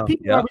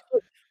no.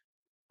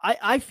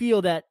 I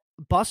feel that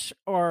busts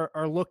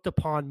are looked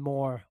upon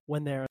more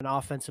when they're an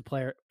offensive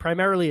player,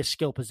 primarily a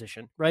skill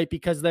position, right?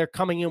 Because they're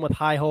coming in with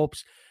high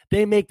hopes.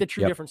 They make the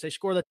true difference. They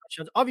score the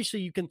touchdowns.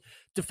 Obviously,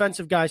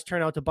 defensive guys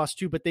turn out to bust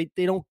too, but they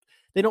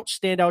don't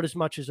stand out as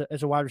much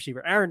as a wide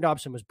receiver. Aaron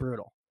Dobson was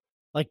brutal.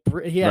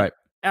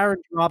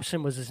 Aaron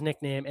Dobson was his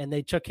nickname, and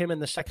they took him in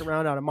the second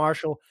round out of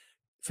Marshall.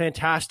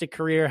 Fantastic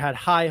career, had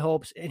high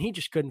hopes, and he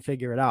just couldn't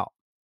figure it out.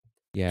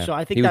 Yeah. So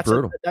I think that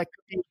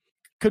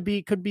could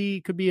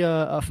be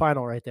a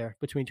final right there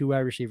between two wide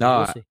receivers.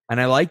 We'll see. And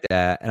I like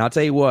that. And I'll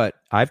tell you what,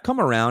 I've come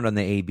around on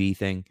the AB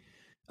thing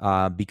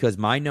because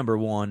my number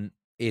one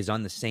is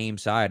on the same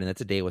side, and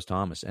that's Adaius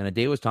Thomas. And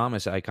Adaius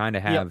Thomas, I kind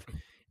of have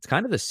it's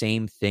kind of the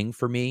same thing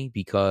for me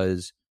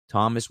because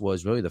Thomas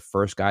was really the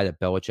first guy that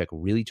Belichick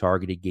really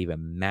targeted, gave a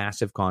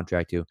massive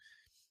contract to.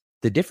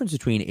 The difference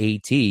between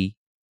AT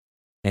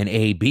and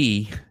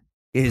AB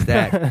is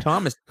that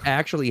Thomas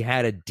actually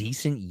had a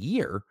decent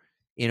year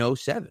in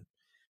 2007,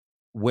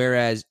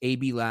 whereas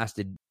AB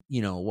lasted,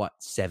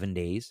 7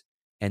 days,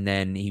 and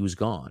then he was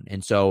gone.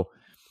 And so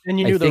and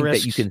you knew the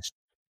risks. That you can,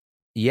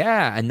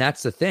 and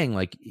that's the thing,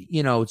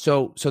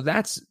 so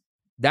that's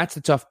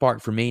the tough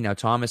part for me. Now,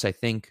 Thomas, I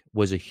think,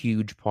 was a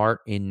huge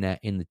part in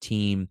the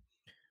team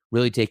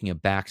really taking a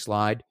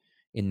backslide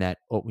in that,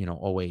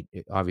 08,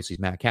 obviously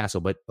it's Matt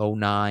Castle, but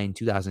 09,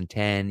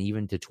 2010,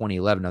 even to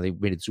 2011. Now they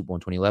made it the Super Bowl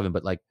in 2011,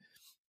 but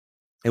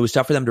it was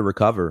tough for them to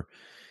recover.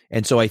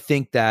 And so I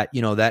think that,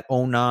 that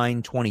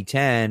 09,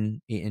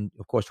 2010, and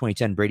of course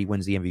 2010, Brady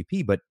wins the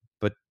MVP, but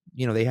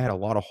they had a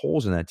lot of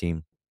holes in that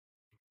team.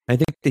 I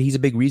think that he's a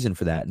big reason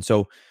for that. And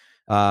so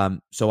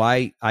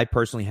I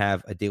personally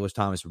have Adaius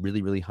Thomas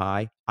really, really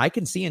high. I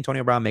can see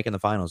Antonio Brown making the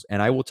finals.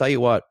 And I will tell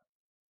you what,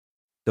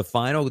 the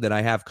final that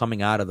I have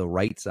coming out of the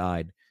right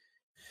side,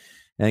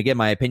 and again,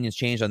 my opinions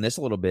changed on this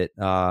a little bit,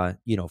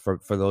 for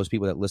those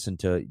people that listen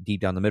to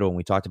Deep Down the Middle when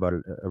we talked about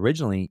it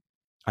originally.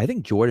 I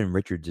think Jordan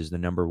Richards is the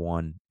number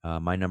one,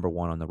 my number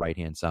one on the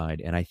right-hand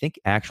side. And I think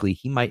actually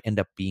he might end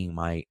up being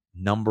my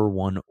number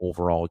one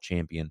overall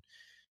champion.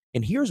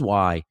 And here's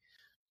why.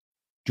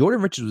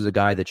 Jordan Richards was a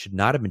guy that should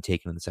not have been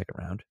taken in the second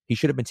round. He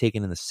should have been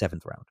taken in the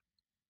seventh round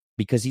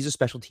because he's a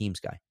special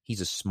teams guy.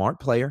 He's a smart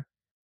player.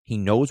 He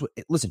knows what,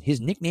 listen,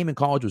 his nickname in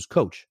college was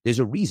Coach. There's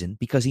a reason,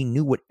 because he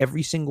knew what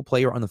every single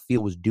player on the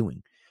field was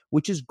doing,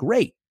 which is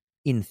great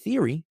in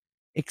theory,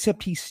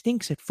 except he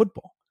stinks at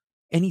football.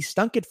 And he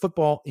stunk at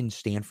football in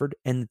Stanford,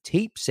 and the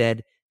tape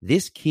said,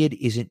 this kid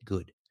isn't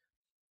good.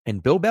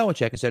 And Bill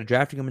Belichick, instead of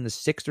drafting him in the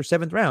 6th or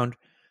 7th round,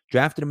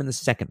 drafted him in the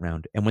 2nd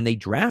round. And when they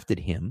drafted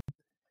him,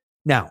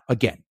 Now,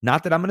 again,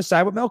 not that I'm going to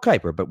side with Mel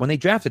Kiper, but when they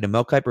drafted him,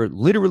 Mel Kiper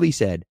literally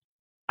said,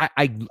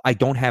 I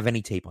don't have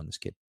any tape on this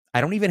kid.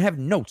 I don't even have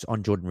notes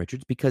on Jordan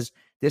Richards because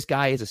this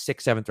guy is a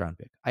 6th, 7th round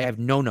pick. I have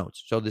no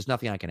notes, so there's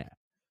nothing I can add.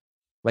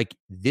 Like,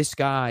 this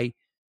guy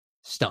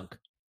stunk.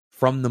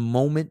 From the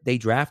moment they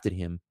drafted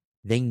him,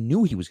 they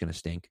knew he was going to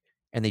stink,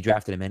 and they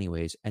drafted him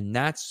anyways. And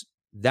that's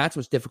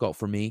what's difficult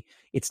for me.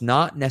 It's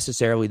not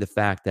necessarily the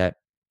fact that,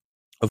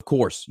 of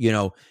course,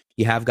 you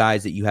have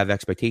guys that you have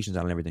expectations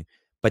on and everything,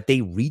 but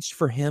they reached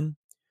for him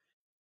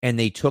and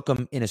they took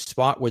him in a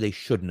spot where they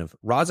shouldn't have.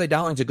 Razai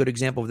Dowling's a good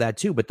example of that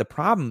too. But the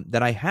problem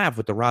that I have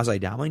with the Razai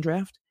Dowling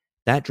draft,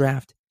 that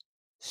draft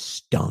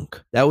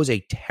stunk. That was a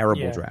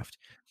terrible draft.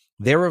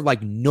 There were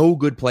like no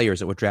good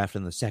players that were drafted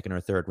in the 2nd or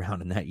 3rd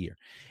round in that year.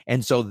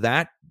 And so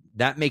that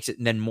makes it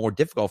then more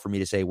difficult for me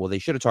to say, well, they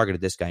should have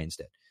targeted this guy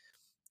instead.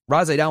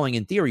 Razai Dowling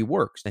in theory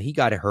works. Now, he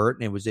got hurt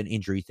and it was an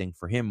injury thing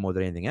for him more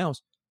than anything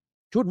else.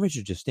 Jordan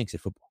Richards just stinks at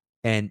football.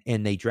 And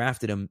they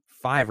drafted him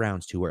 5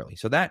 rounds too early.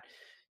 So that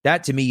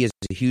to me is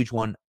a huge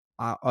one.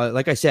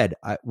 Like I said,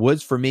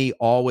 was for me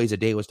always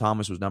Adalius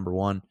Thomas was number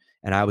 1,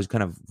 and I was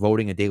kind of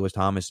voting Adalius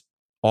Thomas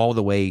all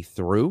the way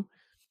through.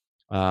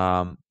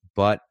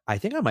 But I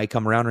think I might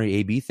come around on the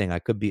AB thing. I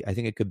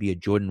think it could be a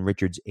Jordan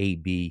Richards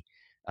AB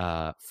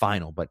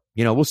final, but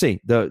we'll see.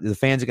 The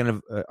fans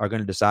are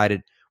gonna decide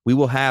it. We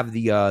will have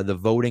the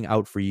voting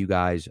out for you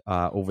guys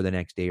over the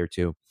next day or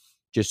two,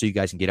 just so you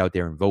guys can get out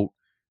there and vote.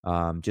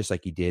 Just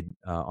like you did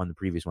on the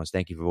previous ones.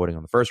 Thank you for voting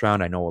on the first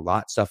round. I know a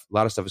lot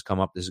of stuff has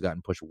come up. This has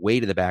gotten pushed way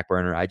to the back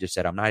burner. I just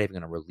said I'm not even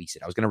going to release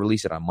it. I was going to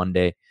release it on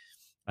Monday,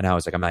 and I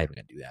was like, I'm not even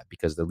going to do that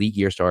because the league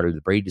year started.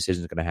 The Brady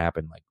decision is going to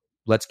happen. Like,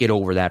 let's get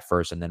over that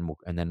first, and then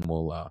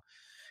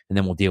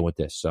we'll deal with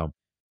this. So,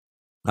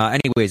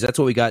 anyways, that's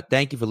what we got.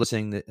 Thank you for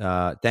listening.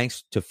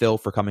 Thanks to Phil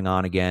for coming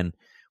on again.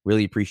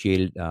 Really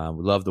appreciate it.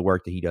 We love the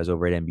work that he does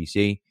over at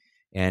NBC.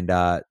 And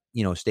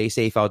stay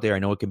safe out there. I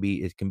know it can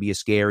be a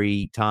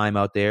scary time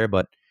out there,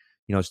 but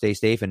stay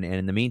safe. And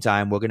in the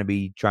meantime, we're going to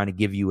be trying to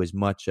give you as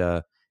much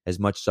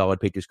solid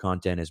Patriots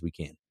content as we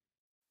can.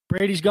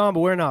 Brady's gone,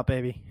 but we're not,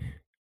 baby.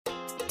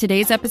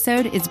 Today's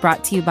episode is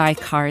brought to you by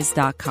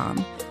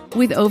Cars.com.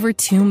 With over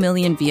 2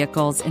 million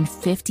vehicles and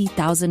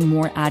 50,000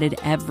 more added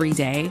every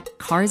day,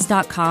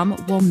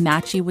 Cars.com will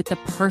match you with the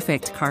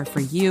perfect car for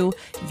you,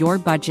 your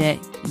budget,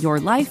 your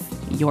life,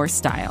 your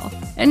style.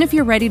 And if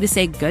you're ready to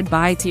say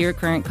goodbye to your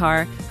current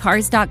car,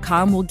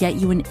 Cars.com will get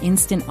you an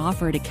instant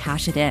offer to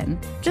cash it in.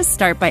 Just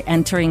start by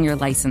entering your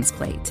license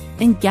plate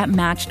and get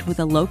matched with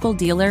a local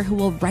dealer who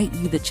will write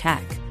you the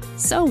check.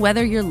 So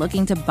whether you're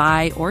looking to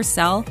buy or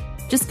sell,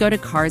 just go to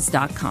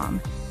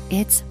Cars.com.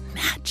 It's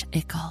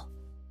magical.